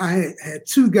 I had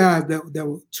two guys that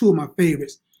were two of my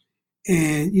favorites.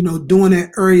 And, you know, during that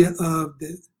area of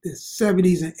the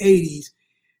 70s and 80s,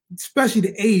 especially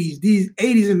the 80s, these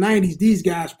 80s and 90s, these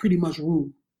guys pretty much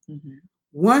ruled. Mm-hmm.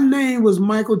 One name was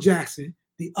Michael Jackson.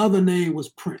 The other name was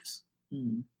Prince.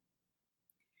 Mm-hmm.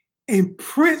 And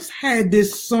Prince had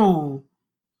this song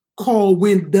called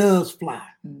When Doves Fly.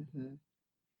 Mm-hmm.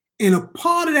 And a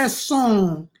part of that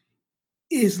song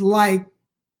is like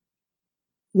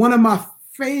one of my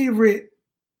favorite,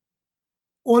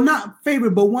 or not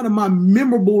favorite, but one of my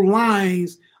memorable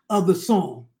lines of the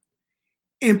song.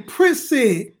 And Prince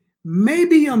said,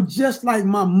 maybe I'm just like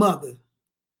my mother.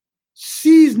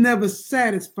 She's never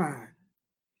satisfied.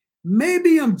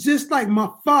 Maybe I'm just like my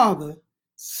father,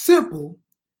 simple.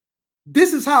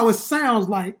 This is how it sounds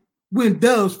like when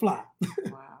doves fly.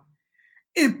 Wow.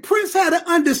 And Prince had to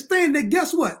understand that,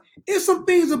 guess what? It's some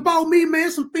things about me,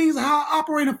 man, some things how I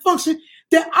operate and function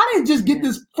that I didn't just get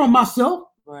this from myself.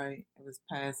 Right. It was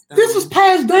passed down. This was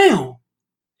passed down.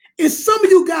 And some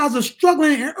of you guys are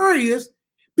struggling in areas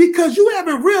because you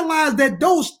haven't realized that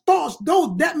those thoughts,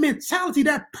 that mentality,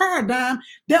 that paradigm,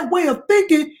 that way of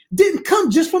thinking didn't come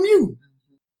just from you.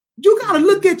 You got to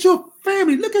look at your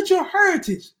family, look at your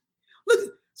heritage.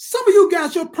 Look, some of you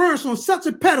got your parents on such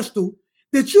a pedestal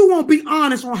that you won't be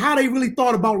honest on how they really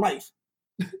thought about life.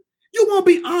 You won't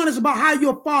be honest about how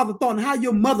your father thought and how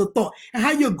your mother thought and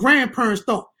how your grandparents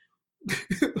thought.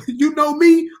 You know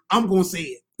me, I'm going to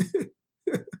say it.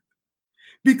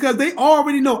 Because they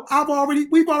already know.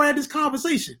 We've already had this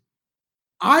conversation.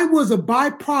 I was a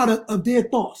byproduct of their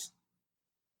thoughts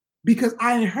because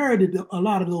I inherited a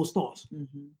lot of those thoughts.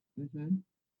 Mm-hmm. Mm-hmm.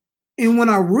 And when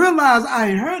I realized I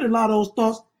inherited a lot of those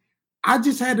thoughts, I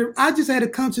just had to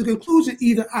come to the conclusion,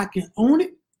 either I can own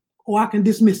it or I can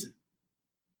dismiss it.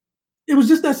 It was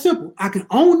just that simple. I can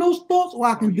own those thoughts or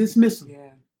I can dismiss them.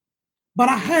 Yeah. But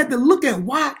I had to look at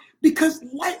why, because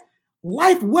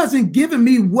life wasn't giving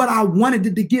me what I wanted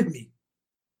it to give me.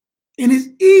 And it's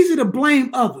easy to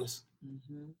blame others.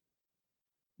 Mm-hmm.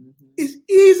 Mm-hmm. It's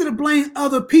easy to blame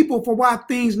other people for why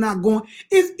things not going.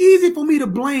 It's easy for me to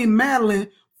blame Madeline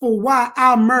for why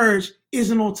our marriage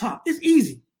isn't on top. It's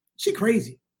easy. She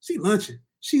crazy. She lunching.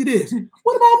 She this.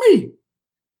 What about me?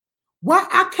 Why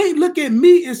I can't look at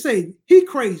me and say, he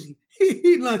crazy.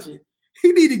 He lunching.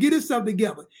 He need to get himself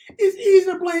together. It's easy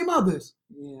to blame others.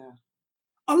 Yeah.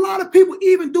 A lot of people,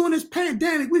 even during this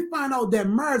pandemic, we find out that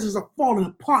marriages are falling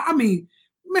apart. I mean,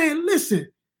 man,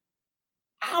 listen.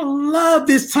 I love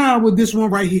this time with this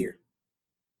one right here.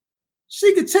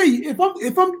 She could tell you if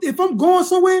I'm going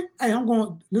somewhere, hey, I'm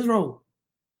going this road.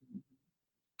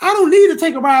 I don't need to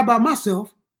take a ride by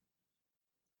myself.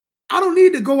 I don't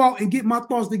need to go out and get my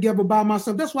thoughts together by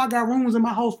myself. That's why I got rooms in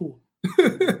my house for.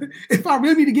 If I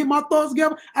really need to get my thoughts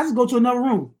together, I just go to another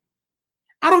room.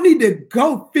 I don't need to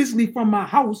go physically from my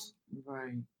house.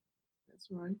 Right. That's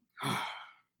right.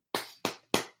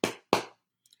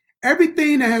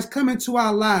 Everything that has come into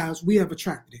our lives, we have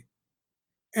attracted it.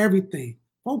 Everything.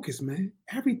 Focus, man.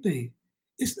 Everything.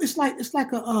 It's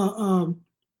like a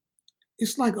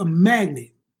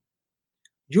magnet.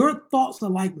 Your thoughts are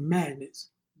like magnets.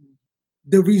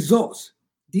 The results,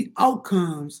 the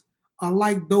outcomes are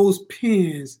like those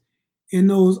pins and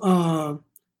those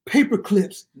paper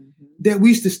clips that we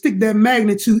used to stick that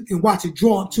magnet to and watch it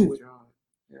draw up to it.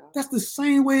 Yeah. That's the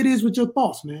same way it is with your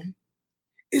thoughts, man.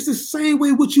 It's the same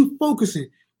way with you focusing.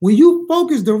 When you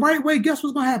focus the right way, guess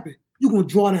what's going to happen? You're going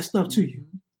to draw that stuff to you.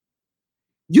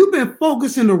 You've been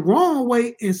focusing the wrong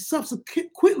way, and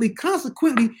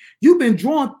consequently, you've been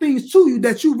drawing things to you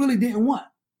that you really didn't want.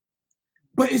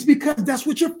 But it's because that's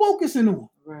what you're focusing on.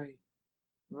 Right.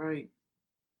 Right.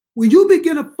 When you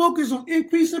begin to focus on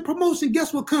increase in promotion,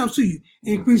 guess what comes to you?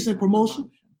 Increase in promotion.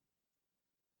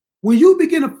 When you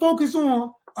begin to focus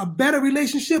on a better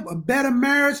relationship, a better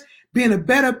marriage, being a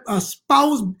better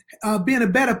spouse, being a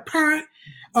better parent,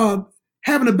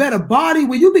 having a better body,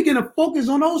 when you begin to focus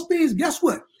on those things, guess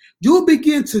what? You'll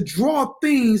begin to draw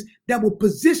things that will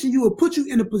position you or put you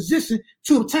in a position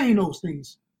to obtain those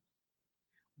things.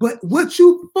 But what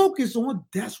you focus on,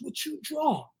 that's what you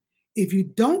draw. If you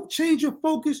don't change your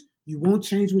focus, you won't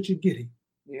change what you're getting.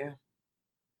 Yeah.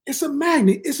 It's a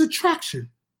magnet. It's attraction.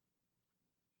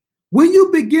 When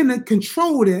you begin to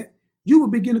control that, you will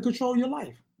begin to control your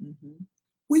life. Mm-hmm.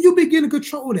 When you begin to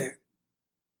control that,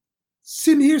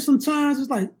 sitting here sometimes, it's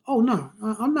like, oh, no,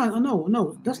 I'm not.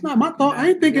 No, that's not my thought. I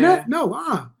ain't thinking that. No,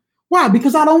 Why?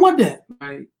 Because I don't want that.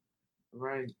 Right.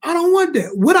 Right. I don't want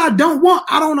that. What I don't want,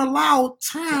 I don't allow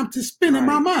time to spin in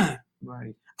my mind.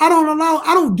 Right. I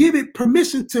don't give it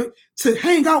permission to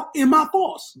hang out in my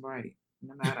thoughts. Right.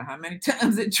 No matter how many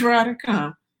times it try to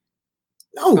come.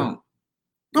 No. Boom.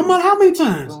 No matter how many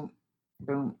times.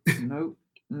 Boom.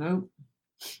 Nope.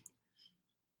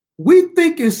 We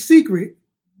think in secret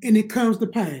and it comes to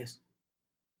pass.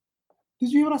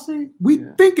 Did you hear what I said? We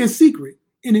think in secret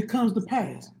and it comes to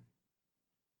pass.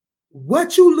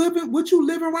 What you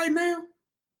living right now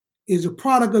is a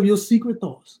product of your secret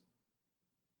thoughts.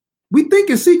 We think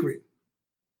in secret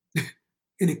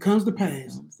and it comes to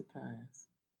pass.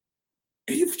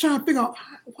 And you're trying to figure out,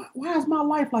 why is my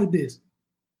life like this?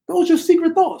 Those are your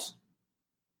secret thoughts.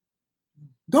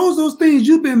 Those things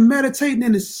you've been meditating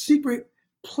in the secret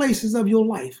places of your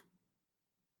life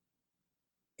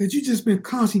that you just been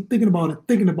constantly thinking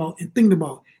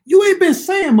about. You ain't been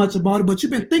saying much about it, but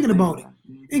you've been thinking about it.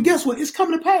 And guess what? It's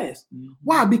coming to pass.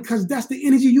 Why? Because that's the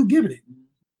energy you giving it.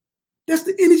 That's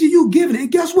the energy you giving it.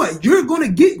 And guess what? You're going to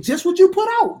get just what you put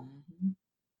out.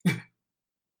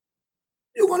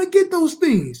 You're going to get those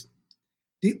things.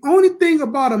 The only thing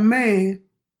about a man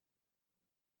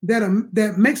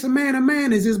that makes a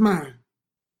man is his mind.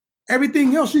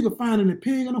 Everything else you can find in a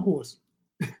pig and a horse.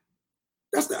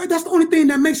 That's the only thing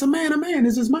that makes a man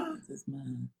is his mind.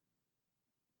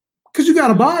 Because you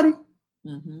got a body.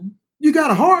 Mm-hmm. You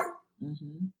got a heart.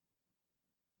 Mm-hmm.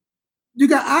 You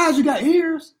got eyes. You got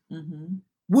ears. Mm-hmm.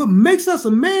 What makes us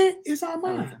a man is our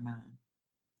mind.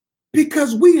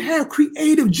 Because we have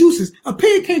creative juices. A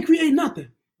pig can't create nothing.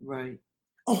 Right.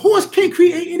 A horse can't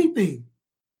create anything.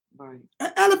 Right.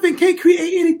 An elephant can't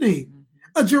create anything. Mm-hmm.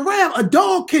 A giraffe, a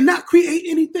dog cannot create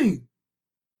anything.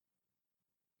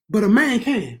 But a man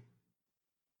can.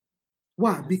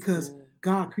 Why? That's because good.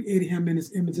 God created him in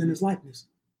his image and his likeness.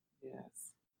 Yes.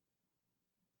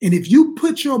 And if you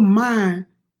put your mind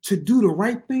to do the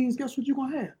right things, guess what you're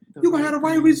going to have? You're going to have the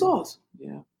right results.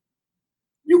 Yeah.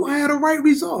 You're going to have the right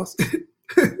results.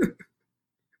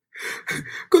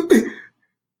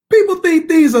 People think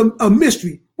things are a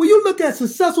mystery. When you look at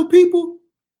successful people,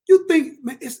 you think,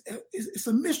 man, it's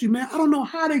a mystery, man. I don't know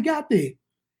how they got there.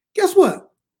 Guess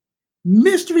what?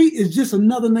 Mystery is just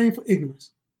another name for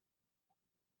ignorance.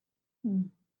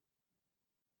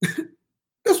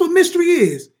 That's what mystery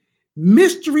is.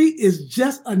 Mystery is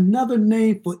just another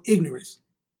name for ignorance.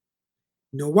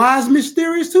 You know why it's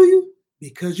mysterious to you?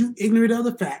 Because you ignorant of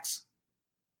the facts.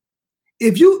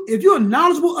 If you're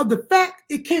knowledgeable of the fact,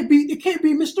 it can't be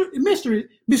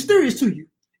mysterious to you.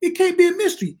 It can't be a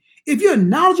mystery. If you're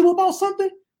knowledgeable about something,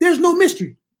 there's no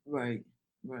mystery. Right.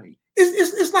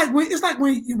 It's like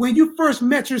when you first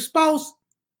met your spouse,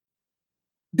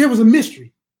 there was a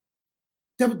mystery.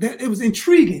 It was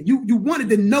intriguing. You wanted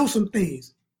to know some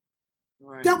things.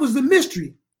 Right. That was the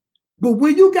mystery. But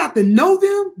when you got to know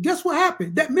them, guess what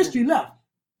happened? That mystery left.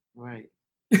 Right.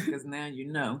 Because now you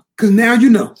know.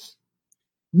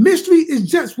 Mystery is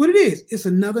just what it is. It's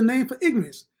another name for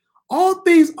ignorance. All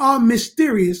things are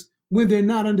mysterious when they're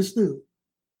not understood.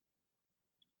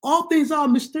 All things are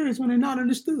mysterious when they're not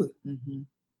understood. Mm-hmm.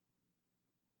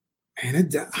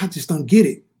 And I just don't get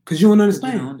it because you don't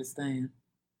understand. You don't understand.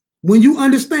 When you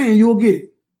understand, you'll get it.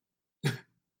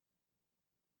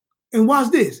 And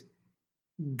watch this.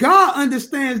 God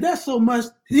understands that so much.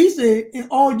 He said, in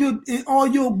all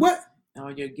your what?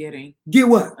 All you're getting. Get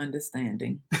what?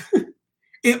 Understanding.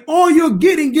 In all you're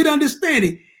getting, get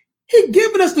understanding. He's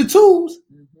giving us the tools.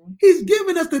 Mm-hmm. He's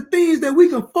giving us the things that we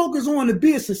can focus on to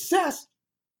be a success,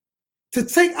 to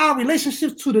take our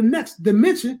relationships to the next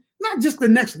dimension, not just the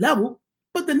next level,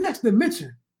 but the next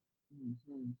dimension.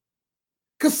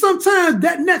 Because sometimes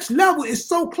that next level is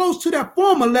so close to that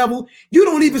former level, you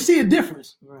don't even see a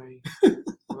difference. Right.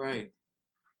 Right.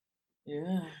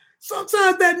 Yeah.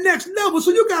 Sometimes that next level,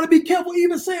 so you got to be careful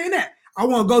even saying that. I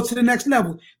want to go to the next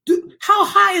level. How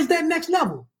high is that next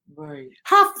level? Right.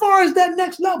 How far is that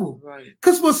next level? Right.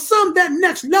 Because for some, that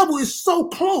next level is so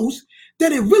close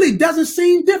that it really doesn't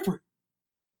seem different.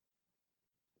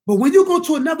 But when you go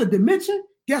to another dimension,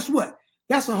 guess what?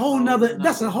 That's a whole nother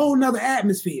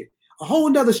atmosphere. A whole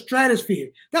nother stratosphere.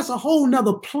 That's a whole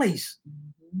nother place.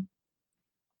 Mm-hmm.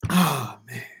 Oh,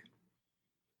 man.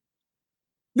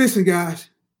 Listen, guys,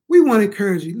 we want to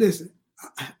encourage you. Listen,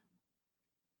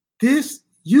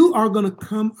 you are going to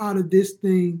come out of this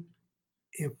thing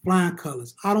in flying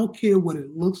colors. I don't care what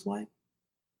it looks like.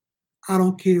 I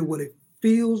don't care what it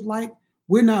feels like.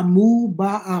 We're not moved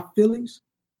by our feelings.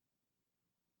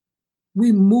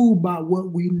 We move by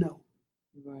what we know,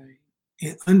 right,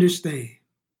 and understand.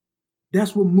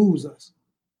 That's what moves us.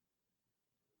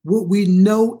 What we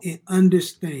know and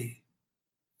understand.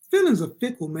 Feelings are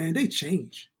fickle, man. They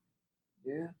change.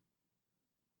 Yeah.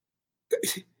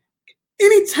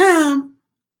 Anytime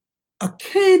a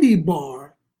candy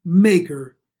bar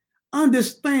maker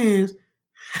understands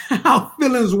how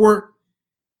feelings work,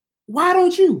 why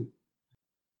don't you?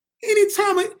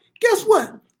 Guess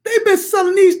what? They've been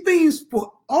selling these things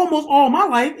for almost all my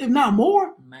life, if not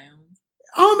more.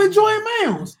 I'm enjoying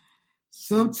mounds.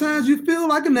 Sometimes you feel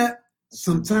like a nut.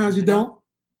 Sometimes you don't.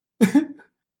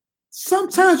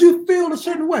 Sometimes you feel a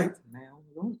certain way.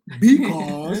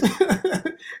 Because guess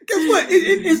what?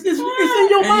 It's in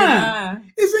your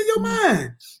mind. It's in your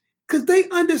mind. Because they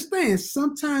understand.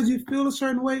 Sometimes you feel a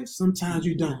certain way. Sometimes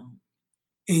you don't.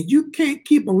 And you can't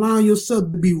keep allowing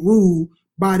yourself to be ruled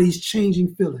by these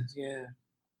changing feelings. Yeah.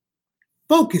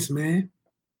 Focus, man.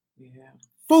 Yeah.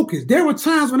 Focus. There were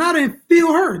times when I didn't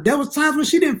feel her. There was times when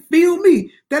she didn't feel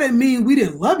me. That didn't mean we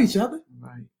didn't love each other.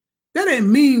 Right. That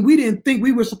didn't mean we didn't think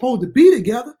we were supposed to be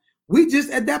together. We just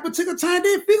at that particular time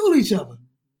didn't feel each other.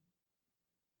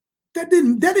 That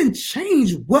didn't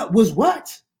change what was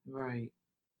what. Right.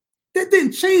 That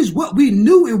didn't change what we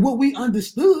knew and what we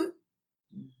understood.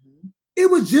 Mm-hmm. It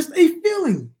was just a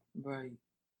feeling. Right.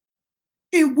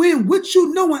 And when what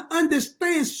you know and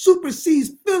understand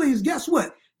supersedes feelings, guess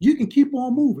what? You can keep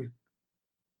on moving.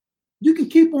 You can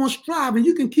keep on striving.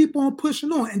 You can keep on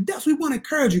pushing on. And that's what we want to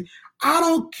encourage you. I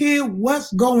don't care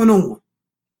what's going on.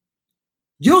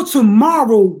 Your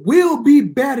tomorrow will be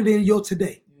better than your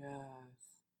today. Yes.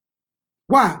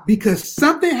 Why? Because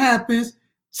something happens,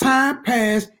 time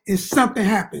passes, and something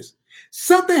happens.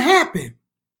 Something happened.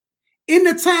 In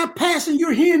the time passing,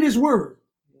 you're hearing his word.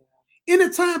 In the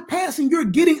time passing, you're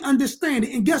getting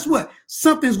understanding. And guess what?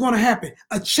 Something's going to happen.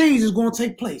 A change is going to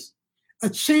take place. A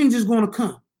change is going to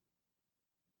come.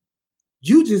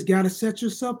 You just got to set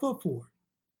yourself up for it.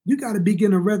 You got to begin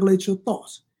to regulate your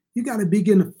thoughts. You got to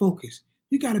begin to focus.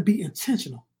 You got to be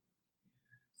intentional.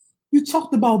 You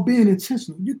talked about being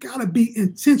intentional. You got to be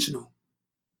intentional.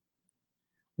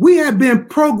 We have been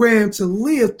programmed to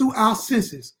live through our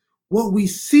senses. What we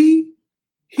see,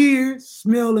 hear,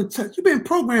 smell, and touch. You've been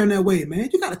programmed that way, man.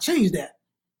 You got to change that.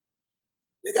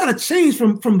 You got to change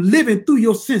from living through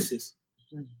your senses.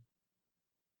 Mm-hmm.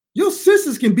 Your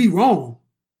senses can be wrong.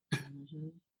 Mm-hmm.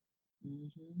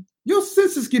 Mm-hmm. Your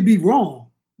senses can be wrong.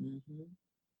 Mm-hmm.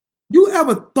 You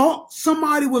ever thought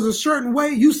somebody was a certain way?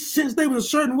 You sensed they was a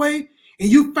certain way, and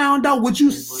you found out what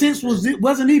you sensed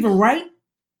wasn't even right?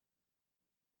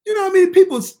 You know what I mean?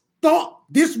 People thought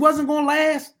this wasn't going to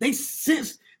last. They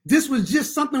sensed this was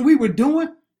just something we were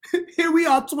doing. Here we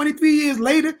are 23 years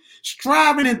later,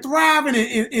 striving and thriving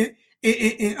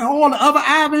and all the other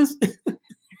Ivans.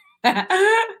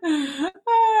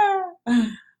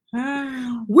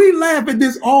 We laugh at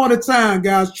this all the time,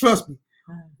 guys. Trust me.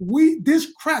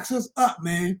 This cracks us up,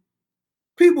 man.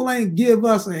 People ain't give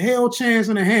us a hell chance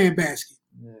in a handbasket.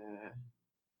 Yeah.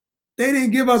 They didn't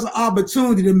give us an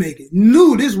opportunity to make it.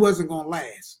 Knew this wasn't going to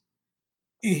last.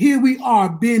 And here we are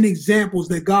being examples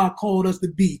that God called us to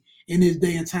be in this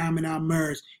day and time in our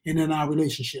marriage and in our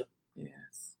relationship.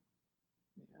 Yes.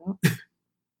 Yep.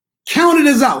 Counted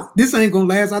us out. This ain't going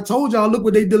to last. I told y'all, look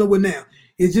what they dealing with now.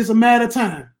 It's just a matter of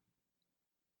time.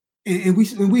 And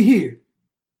we here.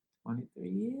 23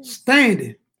 years.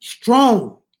 Standing,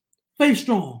 strong, faith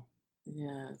strong.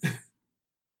 Yes.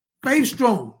 Faith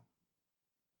strong.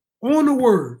 On the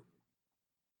word.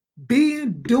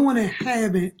 Being, doing, and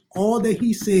having all that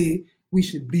he said we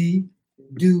should be,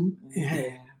 do, and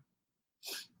have.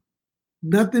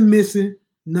 Nothing missing,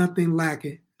 nothing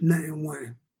lacking, nothing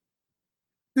wanting.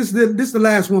 This is the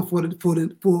last one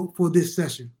for this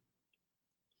session.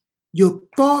 Your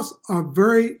thoughts are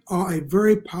a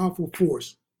very powerful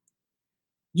force.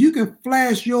 You can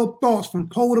flash your thoughts from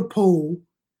pole to pole,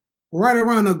 right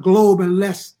around the globe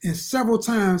and several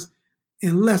times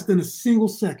in less than a single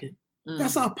second.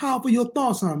 That's how powerful your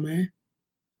thoughts are, man.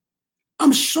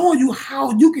 I'm showing you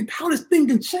how this thing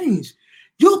can change.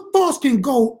 Your thoughts can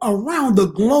go around the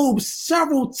globe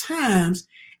several times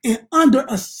in under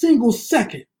a single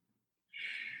second.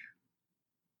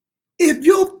 If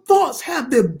your thoughts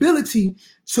have the ability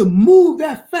to move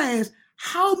that fast,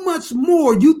 how much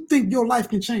more you think your life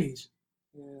can change?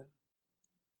 Yeah.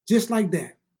 Just like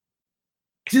that.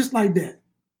 Just like that.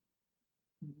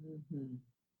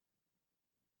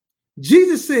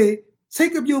 Jesus said,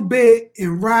 take up your bed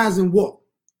and rise and walk.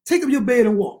 Take up your bed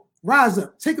and walk. Rise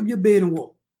up. Take up your bed and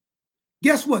walk.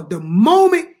 Guess what? The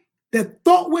moment that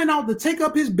thought went out to take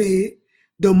up his bed,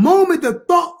 the moment the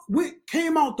thought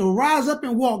came out to rise up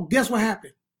and walk, guess what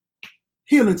happened?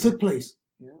 Healing took place.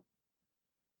 Yeah.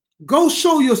 Go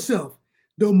show yourself.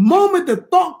 The moment the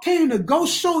thought came to go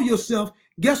show yourself,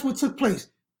 guess what took place?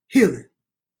 Healing.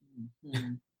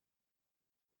 Mm-hmm.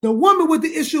 The woman with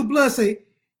the issue of blood say,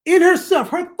 in herself,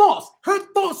 her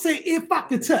thoughts say, if I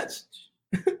could touch.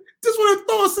 This is what her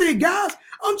thoughts say, guys.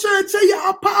 I'm trying to tell you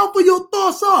how powerful your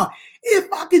thoughts are.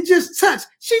 If I could just touch.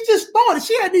 She just thought it.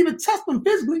 She hadn't even touched them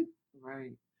physically.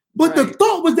 Right. But the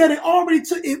thought was that it already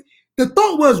took it. The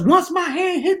thought was, once my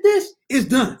hand hit this, it's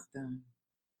done.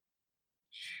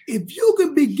 If you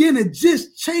can begin to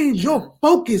just change your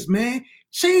focus, man,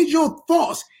 change your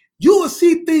thoughts, you will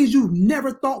see things you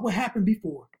never thought would happen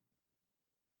before.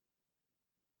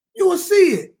 You will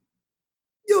see it.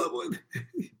 You'll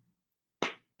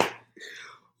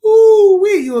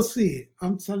see it.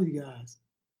 I'm telling you guys.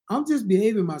 I'm just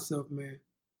behaving myself, man.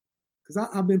 Because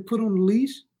I've been put on the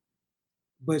leash.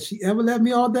 But she ever let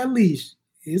me off that leash,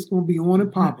 it's going to be on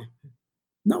and popping.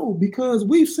 No, because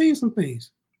we've seen some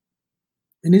things.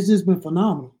 And it's just been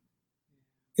phenomenal.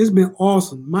 It's been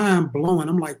awesome, mind blowing.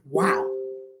 I'm like, wow.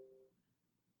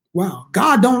 Wow.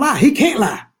 God don't lie. He can't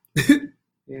lie.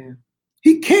 Yeah.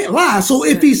 He can't lie. So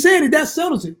if he said it, that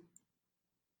settles it.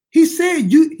 He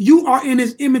said you are in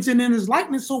his image and in his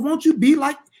likeness. So won't you be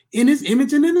like in his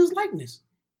image and in his likeness?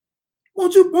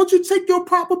 Won't you take your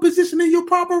proper position in your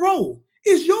proper role?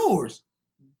 It's yours.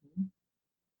 Mm-hmm.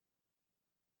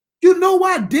 You know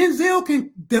why Denzel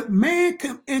can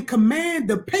command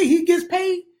the pay he gets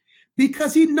paid?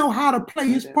 Because he know how to play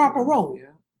his proper role.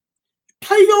 Yeah.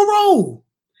 Play your role.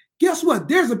 Guess what?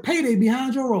 There's a payday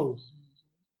behind your role.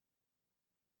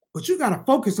 But you got to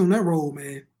focus on that role,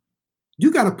 man.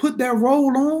 You got to put that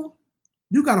role on.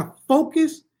 You got to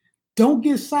focus. Don't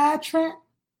get sidetracked.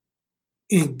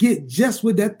 And get just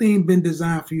what that thing been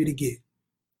designed for you to get.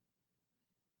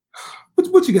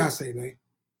 What you guys say, man?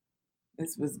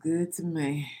 This was good to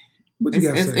me. What you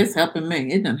guys say? It's helping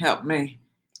me. It done helped me.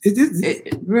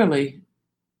 It really,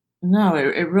 no,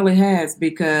 it really has,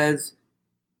 because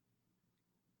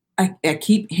I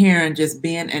keep hearing just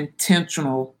being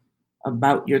intentional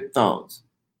about your thoughts.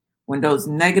 When those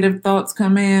negative thoughts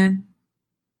come in,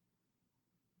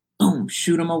 boom,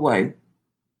 shoot them away.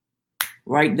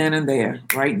 Right then and there,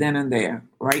 right then and there,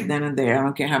 right then and there. I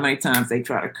don't care how many times they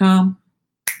try to come.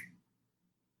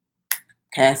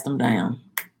 Cast them down.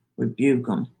 Rebuke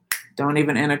them. Don't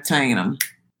even entertain them.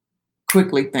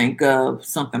 Quickly think of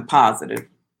something positive.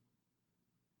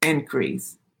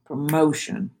 Increase,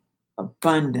 promotion,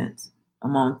 abundance.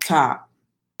 I'm on top,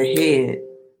 the head,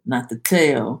 not the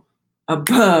tail.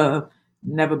 Above,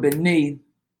 never beneath.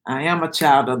 I am a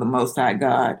child of the Most High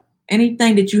God.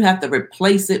 Anything that you have to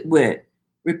replace it with,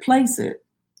 replace it.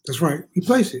 That's right.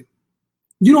 Replace it.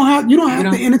 You don't have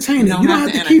to entertain it. You don't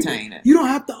have to keep it. You don't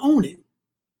have to own it.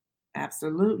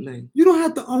 Absolutely. You don't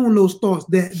have to own those thoughts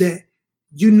that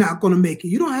you're not going to make it.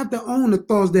 You don't have to own the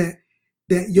thoughts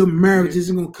that your marriage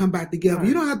isn't going to come back together. Right.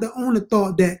 You don't have to own the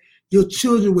thought that your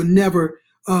children will never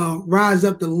rise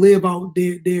up to live out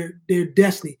their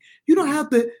destiny. You don't have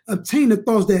to obtain the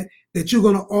thoughts that you're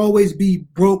going to always be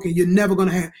broken. You're never going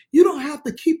to have. You don't have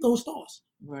to keep those thoughts.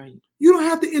 Right. You don't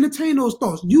have to entertain those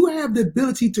thoughts. You have the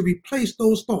ability to replace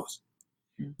those thoughts.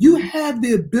 Mm-hmm. You have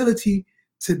the ability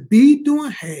to be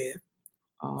doing half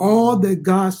all that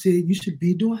God said you should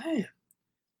be doing half.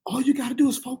 All you got to do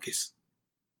is focus.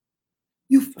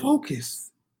 You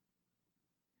focus.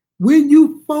 When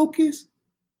you focus,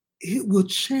 it will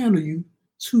channel you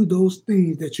to those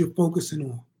things that you're focusing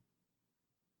on.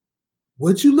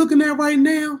 What you're looking at right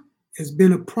now has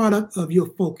been a product of your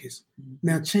focus.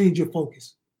 Now change your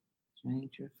focus.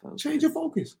 Change your focus. Change your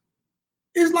focus.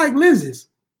 It's like lenses.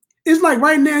 It's like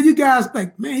right now you guys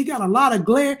think, man, he got a lot of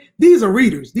glare. These are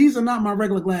readers. These are not my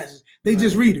regular glasses. They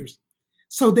just readers.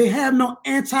 So they have no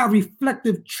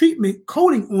anti-reflective treatment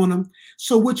coating on them.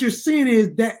 So what you're seeing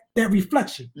is that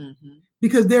reflection. Mm-hmm.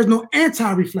 Because there's no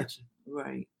anti-reflection.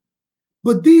 Right.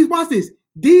 But these, watch this.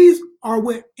 These are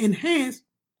what enhance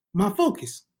my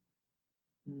focus.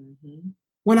 Mm-hmm.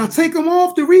 When I take them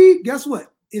off to read, guess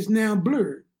what? It's now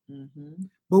blurred. Mm-hmm.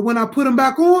 But when I put them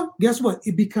back on, guess what?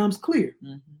 It becomes clear.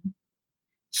 Mm-hmm.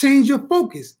 Change your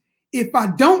focus. If I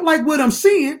don't like what I'm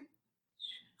seeing,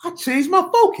 I change my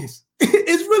focus.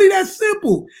 It's really that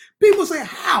simple. People say,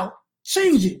 how?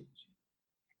 Change it.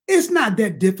 It's not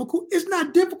that difficult. It's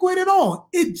not difficult at all.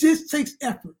 It just takes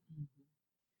effort.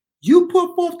 You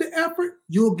put forth the effort,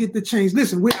 you'll get the change.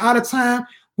 Listen, we're out of time.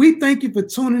 We thank you for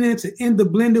tuning in to In the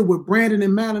Blender with Brandon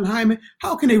and Madeline Hyman.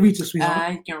 How can they reach us,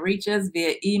 sweetheart? You can reach us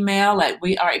via email at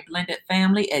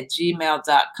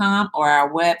weareablendedfamily@gmail.com or our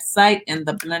website,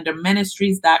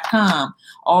 intheblenderministries.com.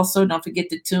 Also, don't forget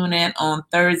to tune in on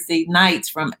Thursday nights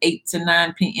from 8 to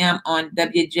 9 p.m. on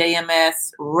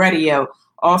WJMS Radio.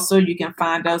 Also, you can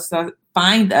find us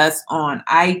on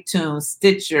iTunes,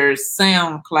 Stitcher,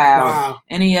 SoundCloud,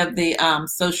 any of the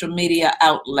social media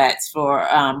outlets for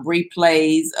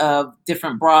replays of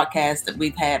different broadcasts that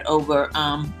we've had over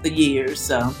the years.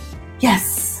 So,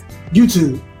 yes.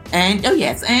 YouTube. And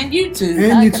YouTube. And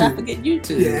How YouTube. could I forget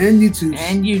YouTube? Yeah, and YouTube.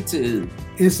 And YouTube.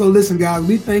 And so, listen, guys,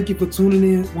 we thank you for tuning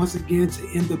in once again to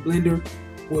In the Blender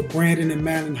with Brandon and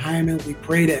Madeline Hyman. We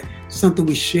pray that something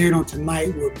we shared on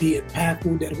tonight will be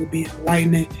impactful, that it will be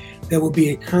enlightening, that will be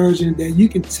encouraging, that you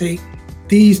can take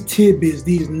these tidbits,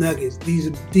 these nuggets,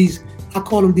 these I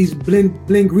call them these blend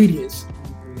ingredients,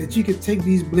 that you can take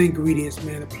these blend ingredients,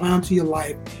 man, apply them to your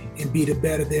life and be the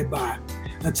better thereby.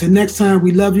 Until next time,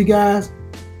 we love you guys.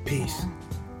 Peace.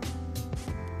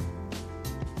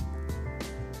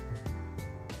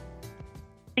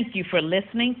 Thank you for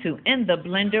listening to In the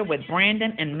Blender with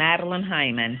Brandon and Madeline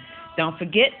Hyman. Don't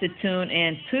forget to tune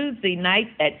in Tuesday night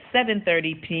at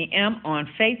 7:30 p.m. on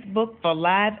Facebook for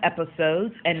live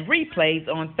episodes and replays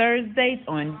on Thursdays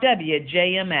on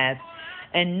WJMS.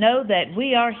 And know that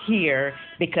we are here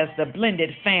because the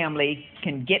blended family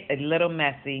can get a little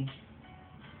messy.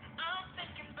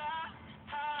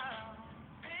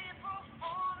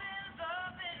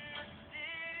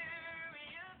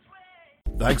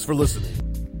 Thanks for listening.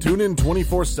 Tune in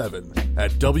 24/7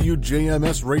 at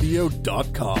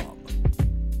WJMSradio.com.